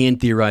I can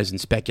theorize and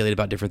speculate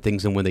about different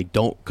things, and when they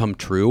don't come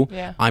true,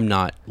 I'm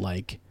not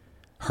like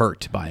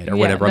hurt by it or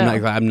whatever.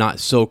 No. I'm not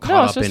so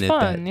caught up in it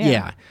fun,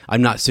 that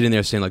I'm not sitting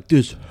there saying like,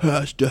 this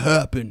has to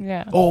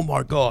happen. Oh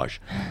my gosh.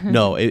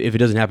 No, if it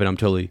doesn't happen, I'm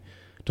totally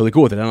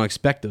cool with it. I don't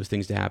expect those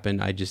things to happen.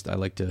 I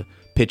like to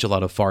pitch a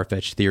lot of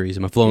far-fetched theories,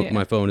 and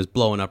my phone is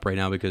blowing up right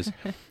now because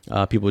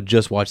people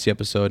just watched the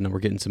episode and we're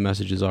getting some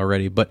messages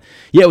already. But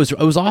yeah, it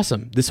was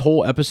awesome. This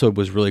whole episode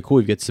was really cool.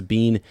 You get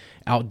Sabine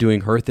out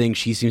doing her thing.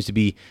 She seems to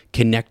be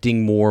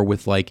connecting more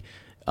with like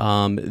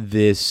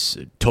this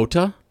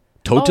Tota,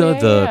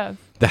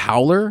 the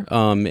Howler,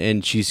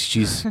 and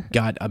she's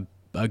got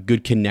a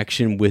good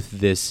connection with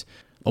this,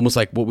 almost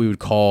like what we would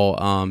call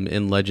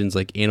in Legends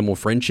like animal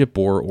friendship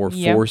or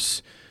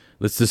force.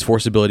 It's this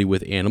force ability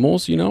with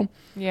animals, you know.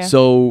 Yeah.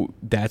 So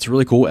that's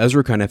really cool.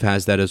 Ezra kind of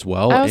has that as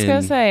well. I was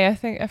gonna say,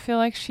 I feel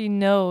like she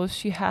knows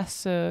she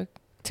has to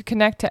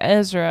connect to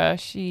Ezra.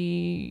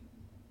 She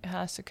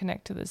has to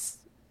connect to this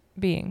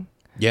being.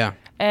 Yeah.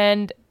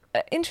 And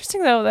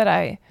interesting though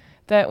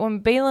that when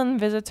Baylan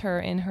visits her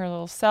in her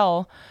little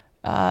cell.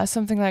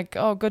 Something like,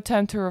 oh, good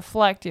time to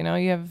reflect, you know,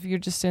 you're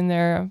just in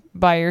there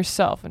by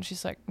yourself, and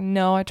she's like,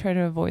 no, I try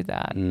to avoid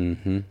that.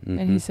 And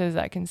he says,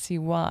 I can see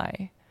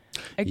why.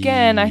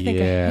 Again, I think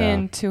a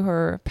hint to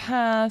her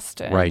past.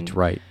 And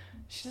right.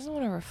 She doesn't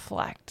want to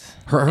reflect,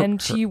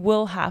 and she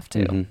will have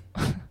to.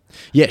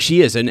 Yeah,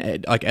 she is,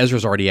 and like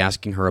Ezra's already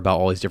asking her about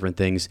all these different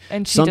things,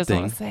 and she doesn't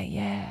want to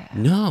say,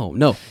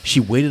 No, she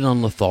waited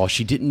on Lothal.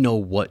 She didn't know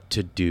what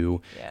to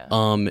do.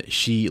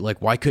 She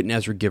like, why couldn't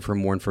Ezra give her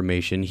more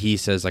information? He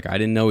says like, I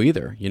didn't know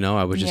either. You know,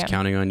 I was just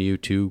counting on you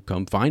to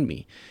come find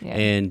me,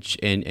 and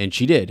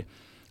she did.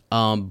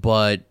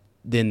 But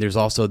then there's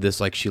also this,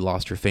 like, she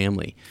lost her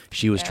family.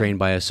 She was trained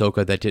by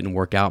Ahsoka. That didn't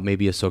work out.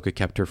 Maybe Ahsoka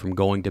kept her from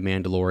going to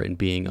Mandalore and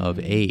being of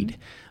aid.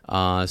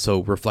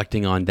 So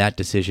reflecting on that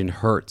decision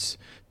hurts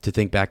to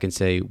think back and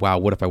say, wow,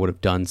 what if I would have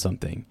done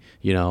something?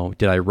 You know,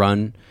 did I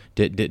run?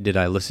 Did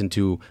I listen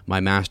to my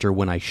master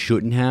when I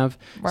shouldn't have?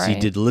 Right. See,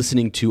 did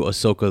listening to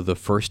Ahsoka the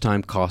first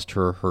time cost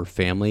her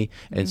family?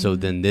 And so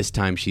then this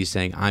time she's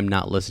saying, I'm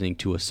not listening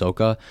to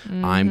Ahsoka.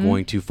 I'm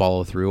going to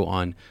follow through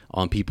on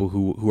people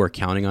who are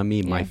counting on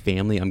me, my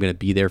family. I'm going to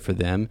be there for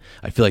them.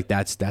 I feel like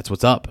that's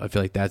what's up. I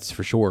feel like that's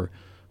for sure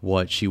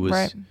what she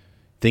was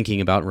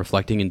thinking about and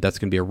reflecting, and that's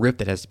going to be a rift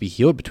that has to be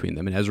healed between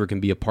them, and Ezra can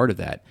be a part of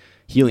that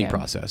healing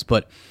process.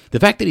 But the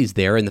fact that he's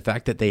there, and the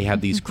fact that they have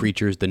these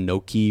creatures, the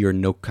Noki or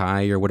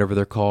Nokai or whatever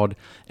they're called,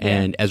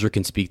 and Ezra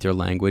can speak their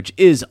language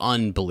is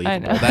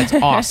unbelievable. That's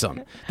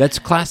awesome. That's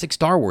classic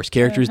Star Wars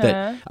characters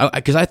that,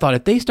 because I thought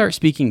if they start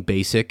speaking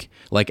basic,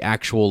 like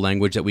actual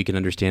language that we can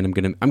understand,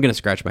 I'm gonna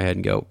scratch my head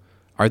and go,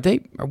 are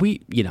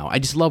we, you know, I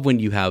just love when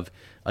you have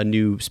a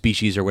new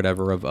species or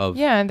whatever of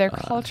and their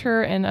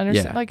culture and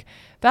understand, like,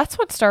 that's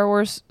what Star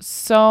Wars,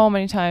 so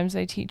many times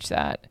they teach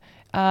that,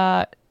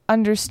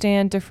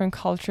 understand different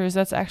cultures.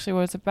 That's actually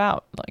what it's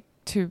about, like,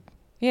 to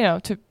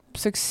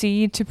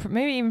succeed, to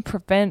maybe even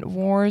prevent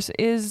wars,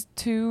 is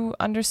to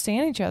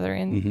understand each other.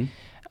 And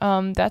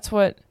that's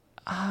what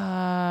the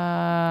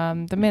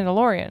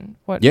Mandalorian,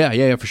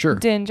 for sure,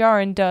 Din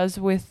Djarin does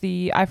with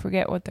the, I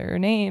forget what they're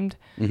named.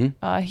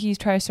 He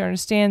tries to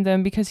understand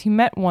them because he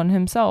met one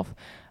himself.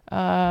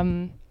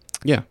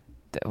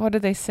 What do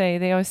they say?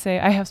 They always say,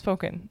 I have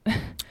spoken.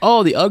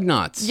 Oh, the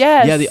Ugnaughts.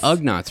 Yes. Yeah, the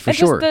Ugnaughts, for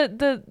sure. Just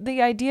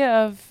the idea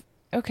of,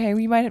 okay,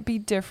 we might be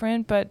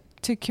different, but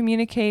to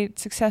communicate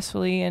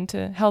successfully and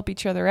to help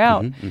each other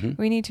out,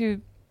 we need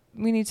to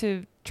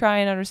try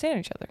and understand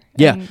each other.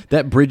 Yeah, And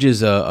that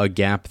bridges a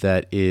gap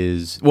that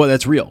is, well,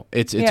 that's real.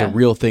 It's a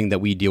real thing that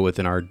we deal with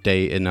in our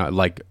day, in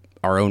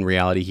our own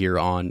reality here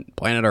on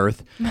planet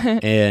Earth.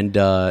 and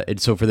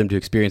so for them to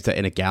experience that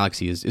in a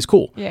galaxy is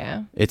cool.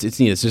 Yeah. It's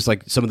neat. It's just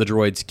like some of the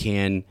droids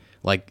can,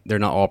 like, they're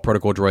not all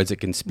protocol droids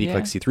that can speak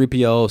like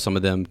C-3PO. Some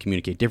of them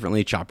communicate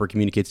differently. Chopper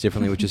communicates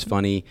differently, which is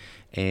funny.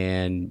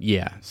 And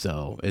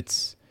so it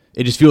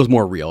just feels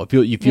more real.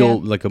 You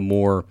feel like a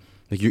more,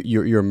 like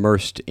you're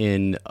immersed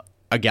in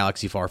a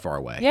galaxy far, far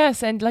away.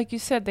 Yes, and like you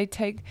said,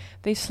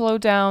 they slow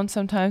down.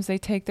 Sometimes they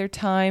take their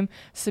time.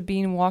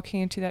 Sabine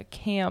walking into that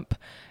camp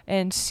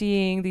and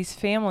seeing these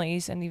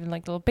families and even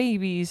like little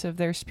babies of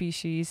their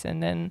species,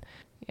 and then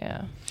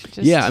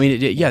I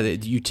mean,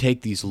 you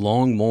take these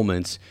long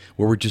moments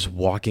where we're just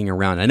walking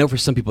around. I know for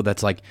some people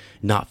that's like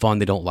not fun;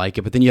 they don't like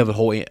it. But then you have a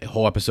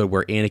whole episode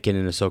where Anakin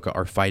and Ahsoka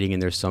are fighting,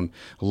 and there's some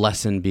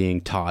lesson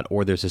being taught,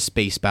 or there's a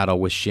space battle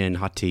with Shin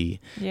Hati.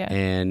 Yeah,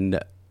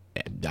 and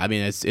I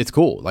mean, it's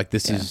cool. Like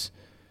this is,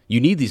 you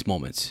need these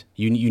moments.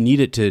 You need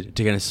it to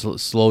kind of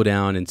slow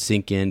down and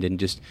sink in, and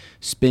just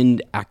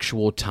spend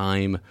actual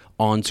time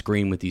on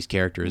screen with these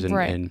characters,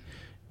 and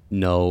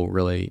know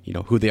really,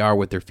 who they are,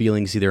 what their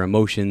feelings, see their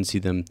emotions, see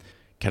them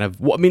kind of.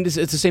 I mean, it's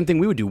the same thing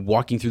we would do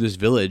walking through this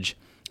village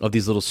of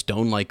these little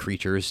stone-like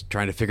creatures,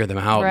 trying to figure them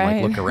out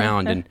and like look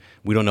around, and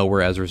we don't know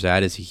where Ezra's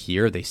at. Is he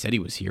here? They said he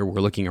was here.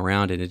 We're looking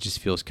around, and it just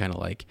feels kind of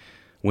like,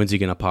 when's he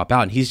going to pop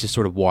out? And he's just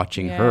sort of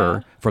watching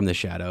her from the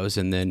shadows.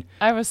 And then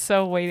I was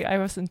so waiting. I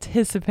was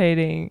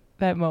anticipating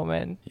that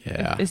moment.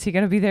 Yeah. Is he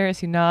going to be there? Is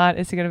he not?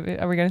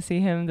 Are we going to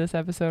see him this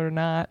episode or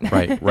not?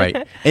 Right.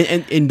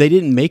 And they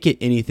didn't make it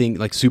anything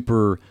like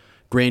super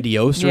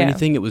grandiose or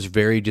anything. It was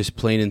very just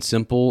plain and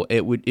simple.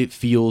 It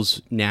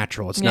feels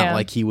natural. It's not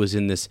like he was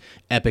in this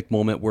epic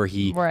moment where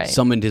he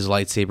summoned his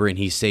lightsaber and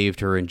he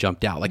saved her and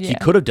jumped out. Like he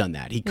could have done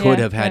that. He could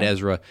have had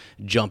Ezra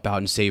jump out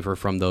and save her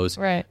from those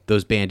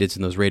bandits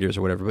and those raiders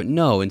or whatever. But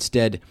no,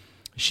 instead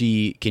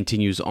she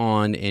continues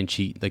on, and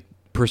she like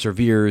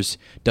perseveres,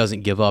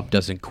 doesn't give up,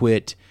 doesn't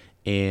quit,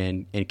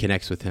 and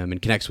connects with him and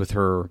connects with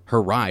her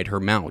ride, her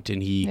mount,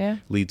 and he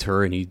leads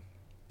her, and he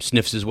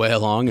sniffs his way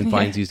along and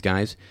finds these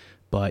guys.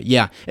 But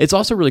yeah, it's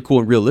also really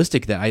cool and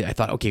realistic that I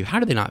thought, okay, how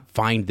do they not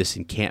find this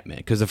encampment?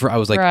 Because I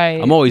was like,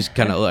 I'm always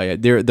kind of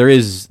like, there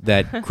is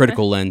that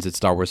critical lens that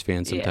Star Wars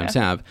fans sometimes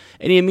have.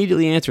 And he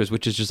immediately answers,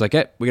 which is just like,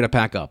 we got to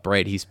pack up,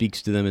 right? He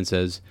speaks to them and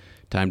says,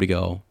 time to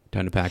go,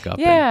 time to pack up,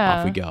 and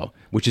off we go.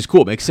 Which is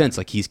cool. It makes sense.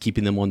 Like, he's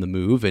keeping them on the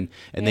move, and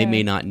they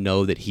may not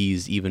know that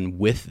he's even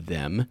with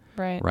them,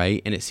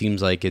 right? And it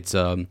seems like it's...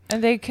 and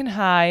they can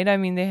hide. I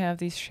mean, they have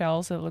these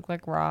shells that look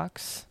like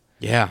rocks.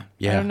 Yeah.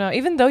 I don't know.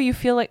 Even though you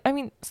feel like, I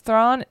mean,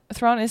 Thrawn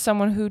is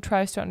someone who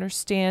tries to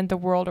understand the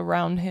world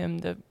around him,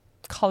 the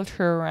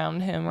culture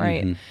around him,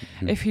 right?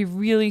 Mm-hmm. If he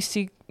really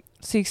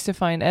seeks to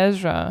find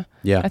Ezra,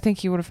 I think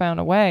he would have found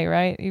a way,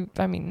 right?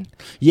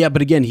 Yeah,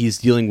 but again, he's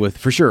dealing with,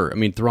 for sure. I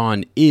mean,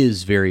 Thrawn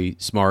is very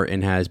smart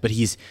and but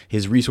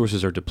his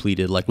resources are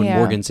depleted. Like when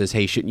Morgan says,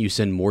 "Hey, shouldn't you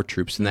send more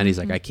troops?" And then he's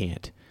like, "I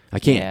can't.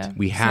 Yeah,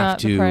 we have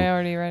to." It's not the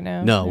priority right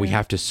now. No, we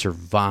have to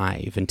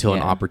survive until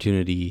an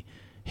opportunity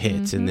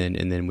hits, and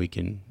then we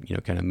can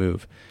kind of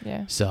move.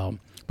 Yeah. So,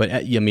 but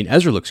I mean,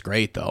 Ezra looks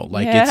great though.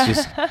 Like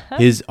it's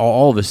just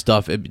all of his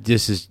stuff.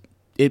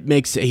 It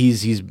makes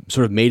he's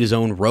sort of made his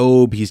own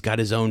robe. He's got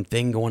his own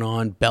thing going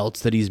on.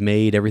 Belts that he's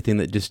made. Everything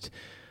that just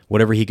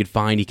whatever he could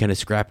find, he kind of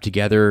scrapped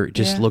together. It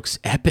just looks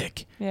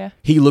epic. Yeah.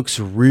 He looks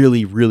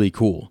really, really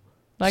cool.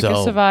 Like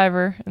a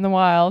survivor in the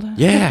wild.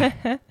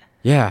 Yeah.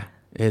 Yeah.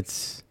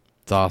 It's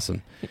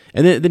awesome.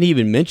 And then he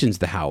even mentions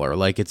the Howler.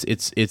 Like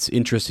it's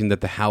interesting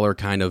that the Howler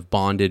kind of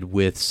bonded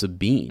with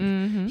Sabine.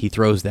 Mm-hmm. He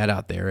throws that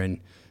out there, and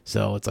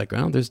so it's like,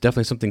 well, there's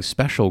definitely something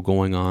special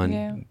going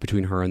on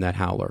between her and that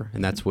Howler,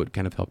 and that's what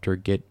kind of helped her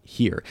get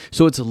here.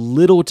 So it's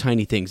little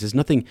tiny things. There's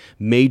nothing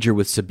major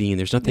with Sabine.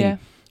 There's nothing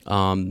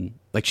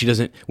like she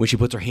doesn't, when she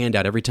puts her hand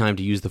out every time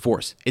to use the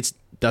Force, it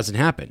doesn't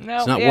happen. No,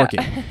 it's not working,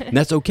 and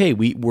that's okay.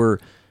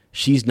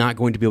 She's not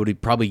going to be able to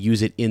probably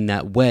use it in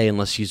that way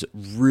unless she's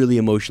really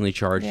emotionally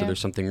charged or there's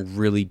something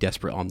really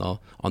desperate on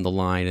the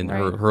line, and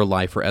her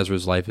life, or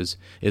Ezra's life is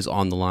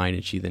on the line,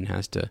 and she then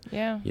has to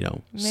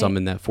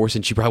summon that Force,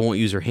 and she probably won't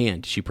use her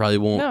hand. She probably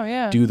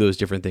won't do those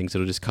different things.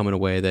 It'll just come in a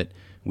way that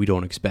we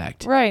don't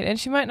expect. Right, and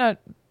she might not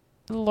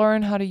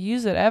learn how to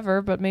use it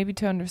ever, but maybe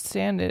to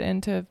understand it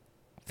and to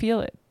feel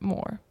it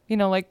more.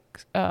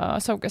 Like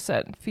Ahsoka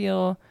said,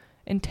 feel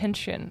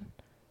intention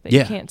that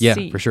you can't see.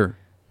 Yeah, for sure.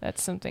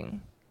 That's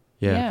something...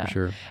 Yeah, for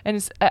sure. And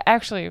it's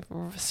actually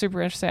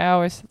super interesting. I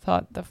always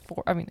thought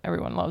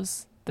everyone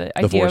loves the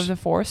idea of the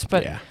Force,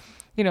 but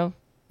when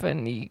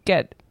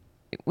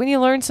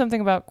you learn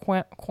something about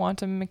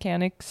quantum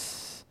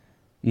mechanics,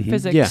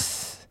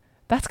 physics,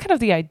 that's kind of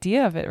the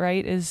idea of it,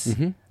 right?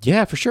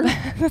 Yeah, for sure.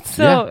 It's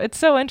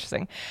so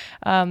interesting.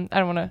 I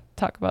don't want to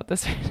talk about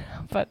this right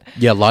now, but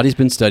Lottie's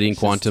been studying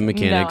quantum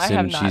mechanics,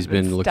 and she's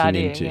been looking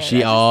into it.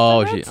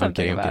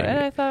 Okay. And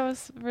I thought it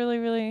was really,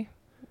 really.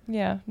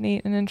 Yeah,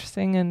 neat and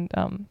interesting,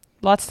 and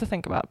lots to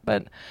think about.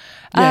 But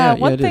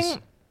one thing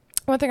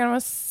one thing I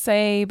want to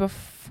say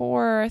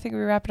before I think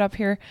we wrap it up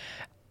here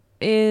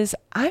is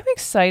I'm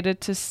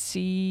excited to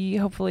see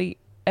hopefully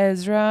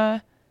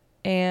Ezra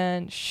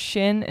and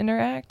Shin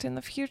interact in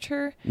the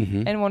future,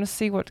 and want to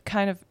see what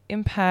kind of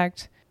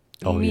impact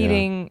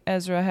meeting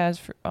Ezra has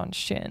on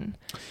Shin.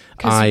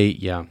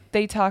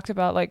 They talked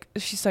about like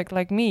she's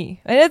like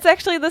me, and it's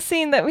actually the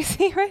scene that we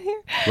see right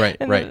here,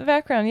 in the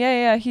background.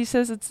 Yeah. He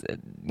says it's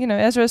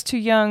Ezra's too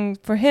young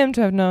for him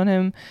to have known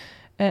him,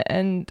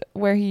 and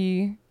where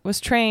he was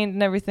trained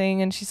and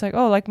everything, and she's like,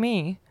 oh, like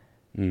me.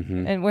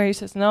 And where he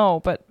says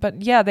no, but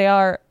yeah, they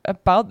are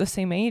about the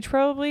same age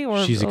probably,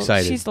 or she's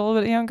excited. She's a little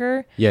bit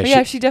younger. Yeah,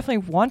 but she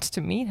definitely wants to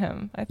meet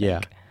him. I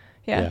think.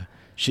 Yeah.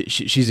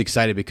 She's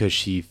excited because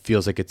she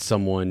feels like it's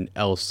someone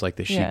else like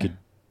that she could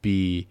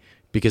be,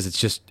 because it's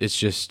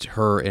just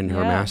her and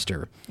her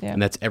master, and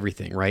that's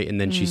everything, right?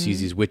 And then she sees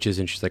these witches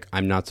and she's like,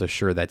 I'm not so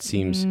sure. That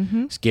seems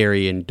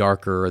scary and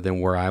darker than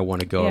where I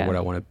want to go or what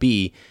I want to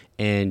be.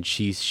 And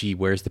she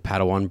wears the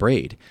Padawan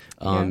braid.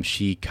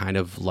 She kind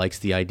of likes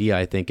the idea,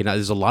 I think. And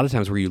there's a lot of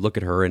times where you look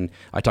at her, and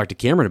I talked to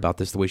Cameron about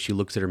this. The way she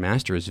looks at her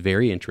master is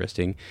very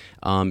interesting.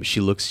 She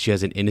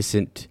has an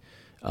innocent,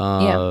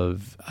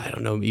 I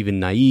don't know, even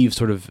naive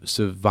sort of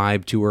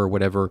vibe to her or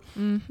whatever.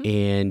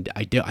 And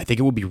I think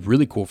it would be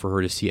really cool for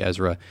her to see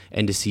Ezra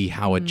and to see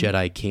how a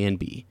Jedi can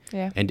be,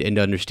 and to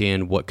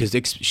understand because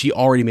she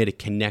already made a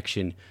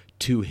connection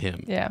to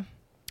him.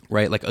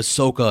 Right, like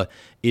Ahsoka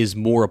is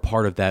more a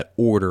part of that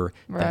order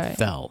that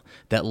fell,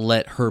 that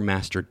let her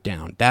master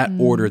down. That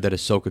order that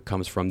Ahsoka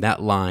comes from,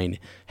 that line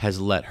has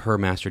let her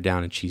master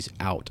down, and she's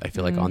out. I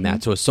feel like on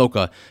that. So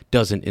Ahsoka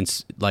doesn't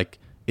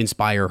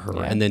inspire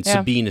her, and then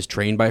Sabine is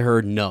trained by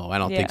her. No, I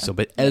don't think so.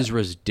 But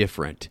Ezra's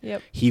different.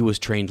 He was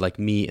trained like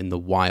me in the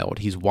wild.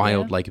 He's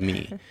wild like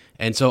me,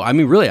 and so I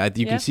mean, really,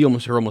 you can see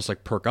her almost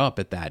like perk up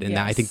at that, and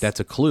I think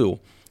that's a clue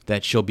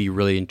that she'll be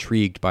really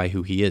intrigued by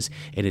who he is.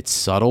 And it's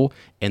subtle,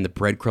 and the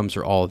breadcrumbs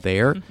are all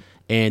there.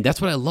 And that's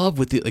what I love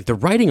with the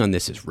writing on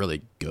this is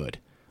really good.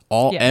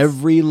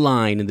 Every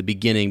line in the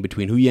beginning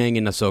between Hu Yang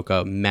and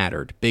Ahsoka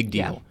mattered. Big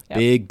deal.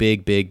 Big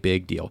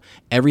deal.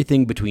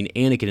 Everything between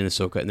Anakin and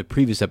Ahsoka in the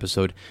previous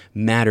episode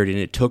mattered, and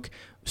it took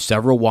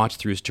several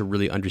watch-throughs to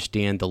really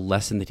understand the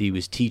lesson that he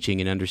was teaching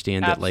and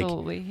understand that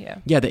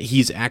that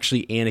he's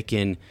actually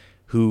Anakin,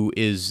 who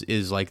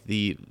is like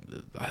the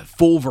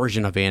full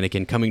version of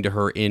Anakin coming to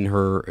her in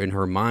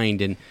her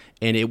mind, and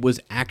it was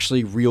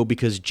actually real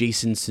because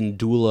Jason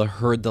Syndulla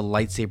heard the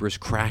lightsabers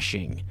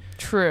crashing.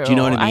 True. Do you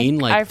know what I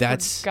mean? I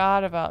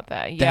forgot about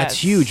that. Yes.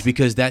 That's huge,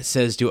 because that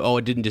says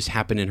it didn't just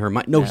happen in her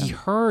mind. No, he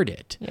heard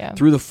it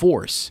through the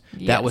Force.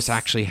 That was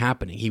actually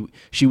happening.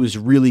 She was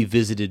really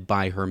visited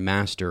by her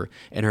master,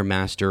 and her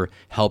master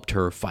helped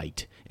her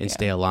fight and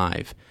stay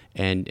alive.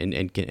 And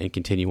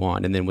continue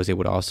on, and then was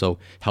able to also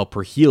help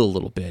her heal a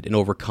little bit and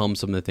overcome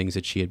some of the things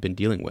that she had been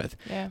dealing with.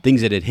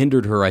 Things that had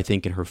hindered her, I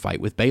think, in her fight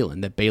with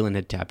Baylan, that Baylan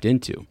had tapped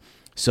into.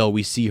 So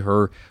we see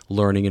her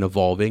learning and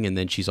evolving, and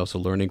then she's also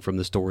learning from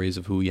the stories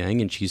of Hu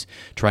Yang, and she's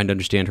trying to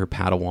understand her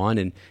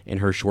Padawan and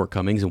her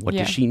shortkomings and what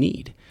does she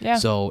need.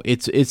 So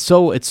it's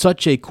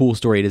such a cool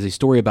story. It is a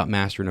story about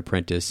master and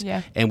apprentice,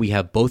 and we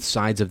have both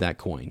sides of that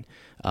coin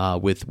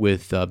with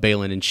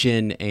Baylan and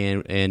Shin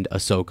and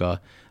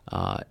Ahsoka.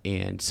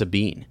 And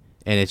Sabine,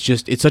 and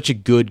it's such a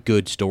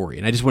good story.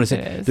 And I just want to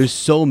say there's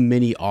so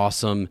many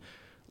awesome,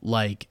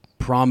 like,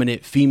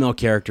 prominent female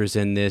characters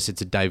in this.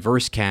 It's a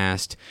diverse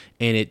cast,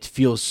 and it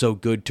feels so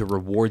good to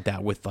reward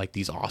that with like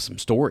these awesome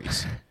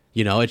stories.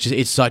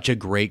 It's such a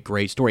great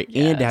story,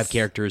 and to have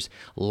characters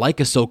like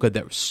Ahsoka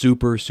that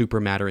super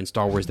matter in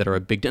Star Wars that are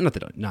a big deal.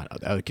 Not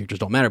other characters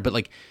don't matter, but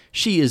like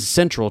she is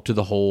central to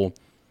the whole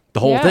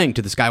thing,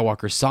 to the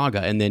Skywalker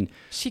saga, and then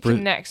she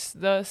connects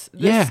the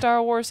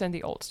Star Wars and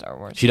the old Star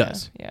Wars. She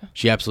does.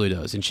 She absolutely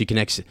does, and she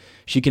connects the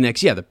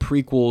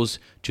prequels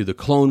to the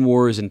Clone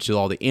Wars and to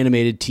all the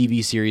animated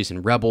TV series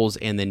and Rebels,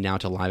 and then now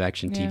to live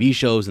action TV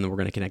shows, and then we're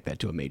going to connect that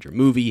to a major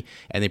movie.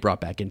 And they brought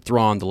back in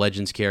Thrawn, the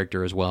Legends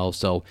character, as well.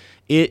 So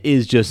it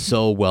is just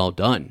so well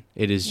done.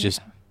 It is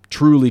just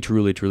truly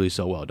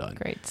so well done.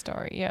 Great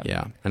story.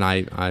 Yeah, and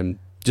I'm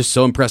just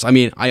so impressed. I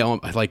mean,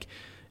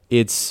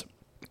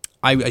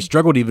 I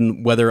struggled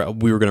even whether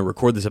we were going to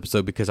record this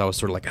episode, because I was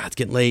sort of like, it's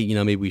getting late.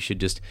 Maybe we should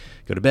just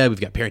go to bed.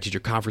 We've got parent-teacher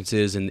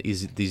conferences and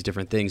these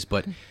different things.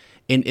 But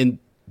and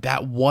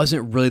that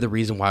wasn't really the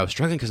reason why I was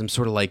struggling, because I'm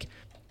sort of like,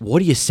 what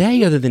do you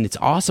say other than it's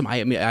awesome?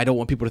 I mean, I don't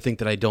want people to think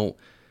that I don't,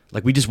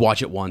 like, we just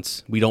watch it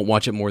once. We don't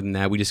watch it more than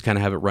that. We just kind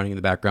of have it running in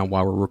the background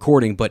while we're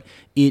recording. But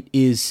it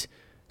is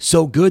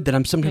so good that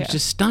I'm sometimes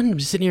just stunned. I'm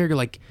just sitting here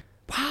like,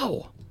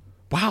 wow.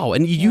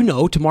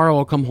 And tomorrow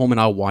I'll come home and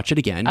I'll watch it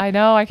again. I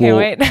know, I can't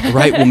wait.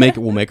 Right,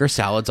 we'll make our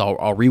salads. I'll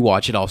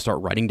rewatch it. I'll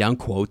start writing down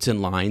quotes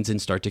and lines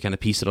and start to kind of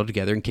piece it all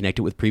together and connect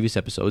it with previous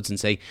episodes and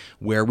say,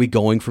 where are we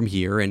going from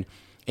here, and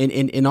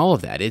all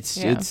of that.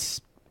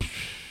 It's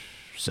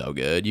so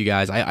good, you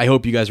guys. I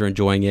hope you guys are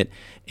enjoying it,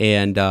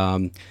 and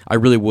I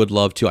really would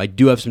love to. I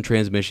do have some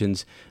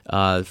transmissions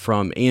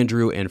from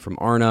Andrew and from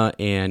Arna,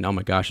 and oh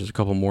my gosh, there's a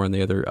couple more in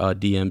the other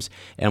DMs,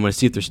 and I'm going to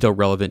see if they're still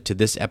relevant to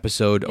this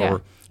episode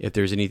or if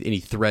there's any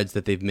threads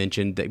that they've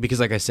mentioned. Because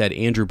like I said,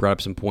 Andrew brought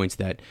up some points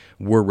that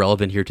were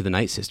relevant here to the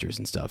Night Sisters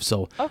and stuff.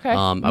 So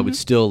I would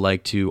still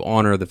like to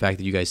honor the fact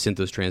that you guys sent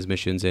those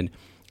transmissions and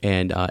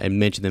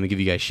mention them and give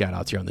you guys shout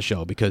outs here on the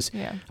show, because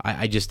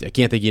I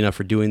can't thank you enough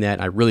for doing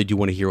that. I really do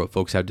want to hear what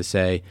folks have to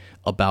say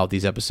about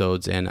these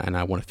episodes, and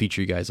I want to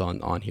feature you guys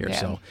on here.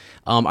 So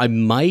I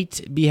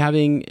might be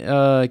having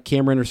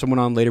Cameron or someone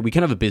on later. We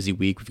kind of have a busy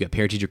week. We've got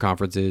parent-teacher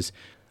conferences.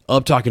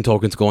 Up Talking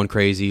Tolkien's going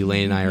crazy.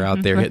 Lane and I are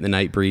out there hitting the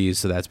night breeze,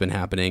 so that's been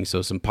happening.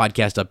 So some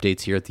podcast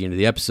updates here at the end of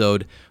the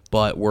episode,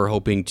 but we're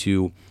hoping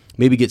to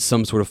maybe get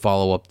some sort of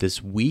follow-up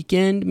this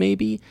weekend,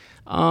 maybe.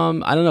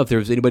 I don't know if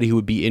there's anybody who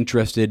would be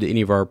interested,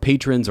 any of our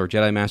patrons or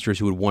Jedi Masters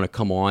who would want to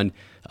come on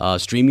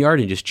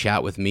StreamYard and just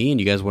chat with me, and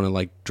you guys want to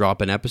like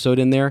drop an episode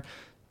in there.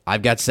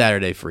 I've got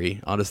Saturday free.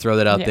 I'll just throw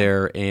that out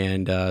there,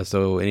 and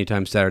so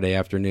anytime Saturday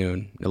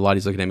afternoon. Lottie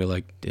looking at me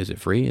like, is it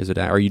free?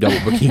 Are you double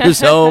booking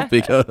yourself?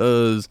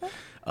 Because...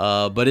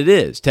 but it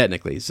is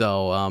technically,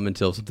 so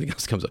until something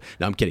else comes up.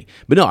 No, I'm kidding.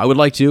 But no, I would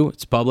like to.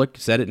 It's public.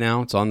 Said it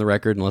now. It's on the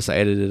record unless I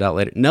edit it out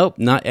later. Nope,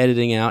 not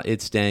editing out.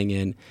 It's staying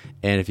in.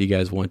 And if you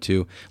guys want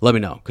to, let me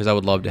know, because I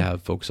would love to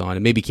have folks on.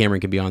 And maybe Cameron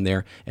can be on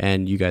there,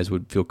 and you guys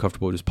would feel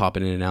comfortable just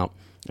popping in and out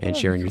and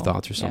sharing your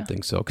thoughts or something.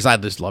 Yeah. So, because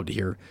I'd just love to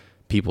hear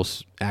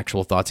people's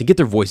actual thoughts and get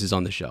their voices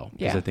on the show,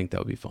 because I think that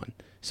would be fun.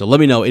 So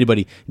let me know.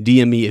 Anybody,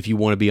 DM me if you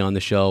want to be on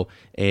the show.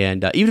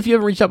 And even if you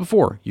haven't reached out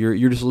before,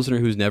 you're just a listener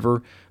who's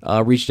never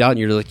reached out, and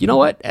you're like, you know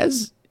what,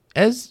 as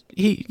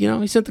he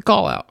sent the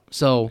call out,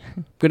 so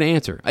I'm going to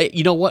answer.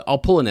 You know what? I'll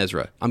pull an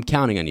Ezra. I'm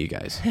counting on you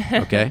guys.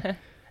 Okay.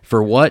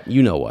 For what?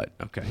 You know what.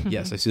 Okay.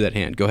 Yes, I see that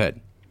hand. Go ahead.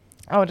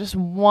 Oh, just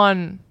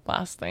one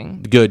last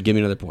thing. Good. Give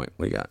me another point.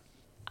 What do you got?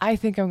 I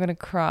think I'm going to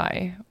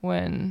cry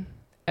when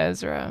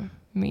Ezra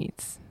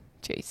meets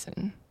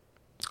Jason.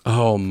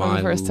 Oh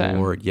my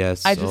Lord!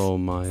 Yes. I just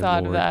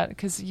thought of that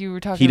because you were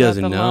talking about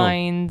the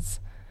lines,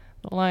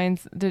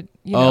 the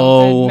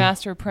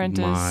Master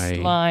Apprentice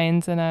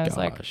lines, and I was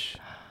like,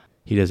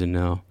 he doesn't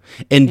know.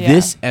 And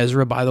this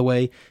Ezra, by the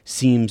way,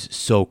 seems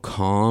so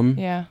calm.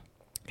 Yeah.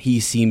 He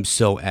seems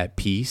so at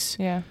peace.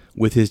 Yeah.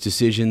 With his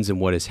decisions and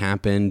what has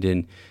happened,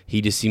 and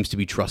he just seems to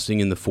be trusting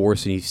in the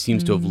Force, and he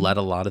seems to have let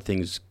a lot of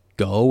things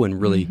go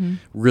and really,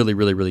 really,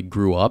 really, really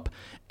grew up.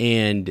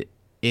 And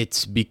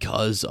it's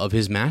because of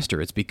his master.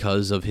 It's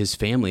because of his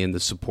family and the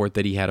support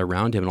that he had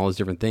around him and all these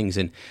different things.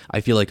 And I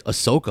feel like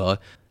Ahsoka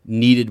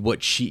needed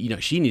what she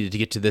needed to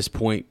get to this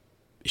point.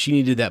 She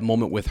needed that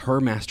moment with her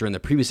master in the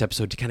previous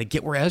episode to kind of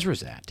get where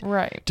Ezra's at.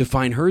 Right. To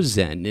find her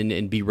zen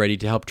and be ready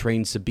to help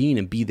train Sabine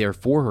and be there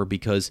for her,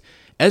 because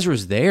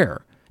Ezra's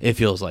there. It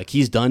feels like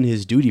he's done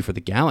his duty for the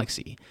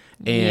galaxy.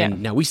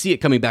 And now we see it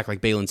coming back,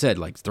 like Balin said,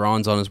 like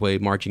Thrawn's on his way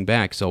marching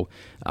back. So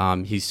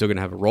he's still going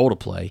to have a role to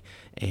play.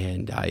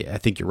 And I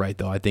think you're right,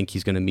 though. I think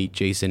he's going to meet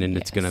Jason, and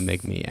it's going to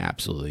make me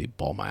absolutely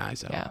bawl my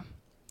eyes out. Yeah.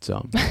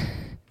 So,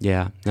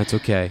 yeah, that's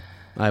okay.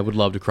 I would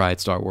love to cry at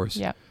Star Wars.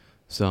 Yeah.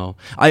 So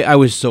I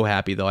was so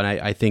happy, though. And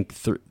I think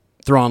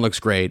Thrawn looks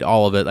great.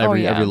 All of it,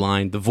 every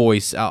line, the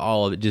voice,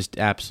 all of it, just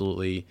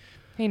absolutely...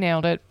 He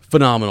nailed it.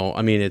 Phenomenal.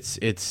 I mean, it's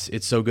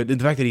so good. And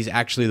the fact that he's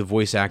actually the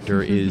voice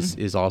actor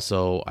is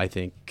also, I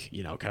think,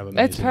 kind of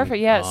amazing. It's perfect.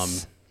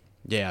 Yes.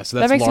 Yeah. So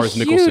that's Lars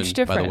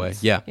Mikkelsen, by the way.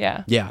 Yeah.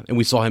 Yeah. Yeah. And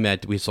we saw him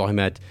at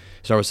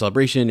Star Wars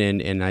Celebration,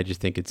 and I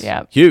just think it's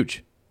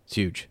huge. It's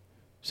huge.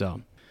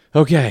 So,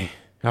 okay.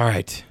 All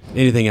right.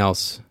 Anything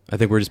else? I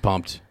think we're just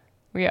pumped.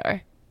 We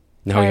are.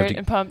 Now tired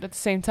and pumped at the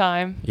same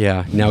time.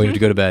 Yeah. Now we have to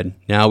go to bed.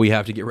 Now we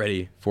have to get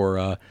ready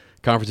for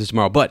conferences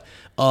tomorrow. But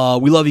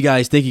we love you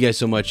guys. Thank you guys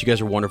so much. You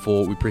guys are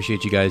wonderful. We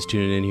appreciate you guys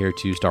tuning in here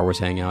to Star Wars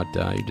Hangout.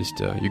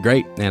 You're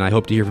great. And I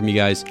hope to hear from you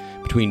guys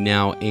between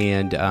now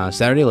and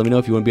Saturday. Let me know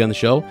if you want to be on the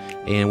show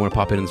and want to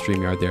pop in the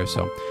StreamYard there.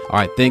 So, all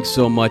right. Thanks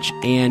so much.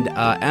 And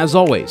as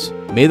always,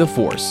 may the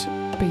Force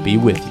be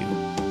with you.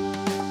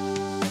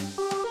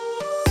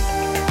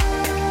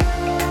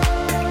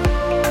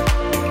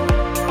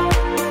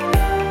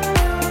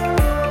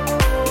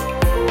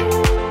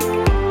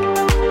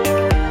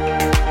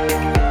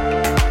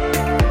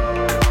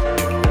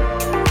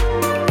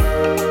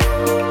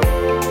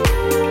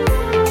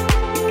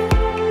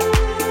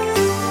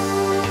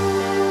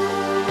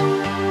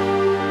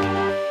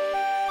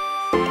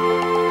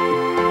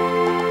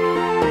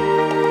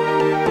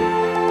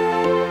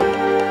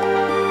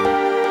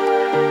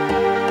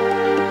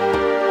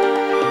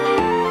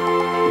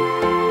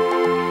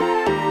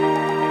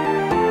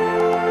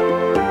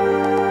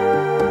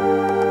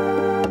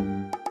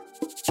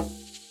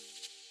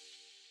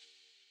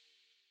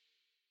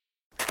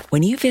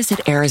 When you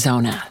visit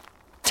Arizona,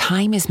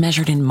 time is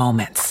measured in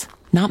moments,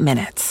 not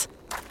minutes.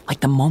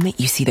 Like the moment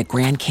you see the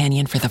Grand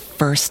Canyon for the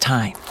first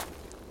time.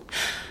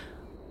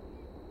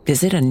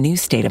 Visit a new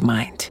state of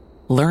mind.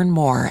 Learn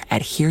more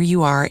at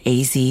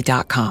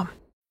hereyouareaz.com.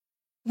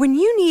 When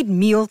you need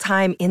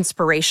mealtime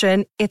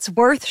inspiration, it's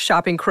worth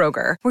shopping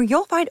Kroger, where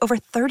you'll find over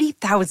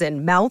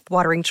 30,000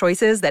 mouth-watering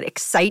choices that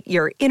excite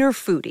your inner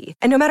foodie.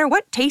 And no matter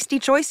what tasty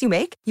choice you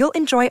make, you'll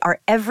enjoy our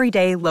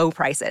everyday low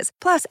prices,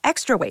 plus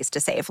extra ways to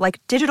save,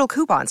 like digital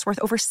coupons worth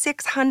over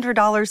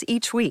 $600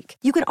 each week.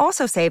 You can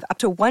also save up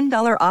to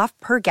 $1 off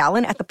per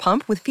gallon at the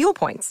pump with fuel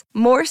points.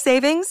 More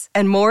savings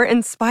and more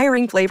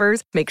inspiring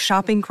flavors make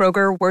shopping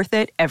Kroger worth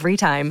it every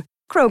time.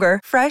 Kroger,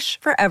 fresh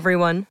for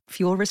everyone.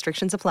 Fuel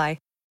restrictions apply.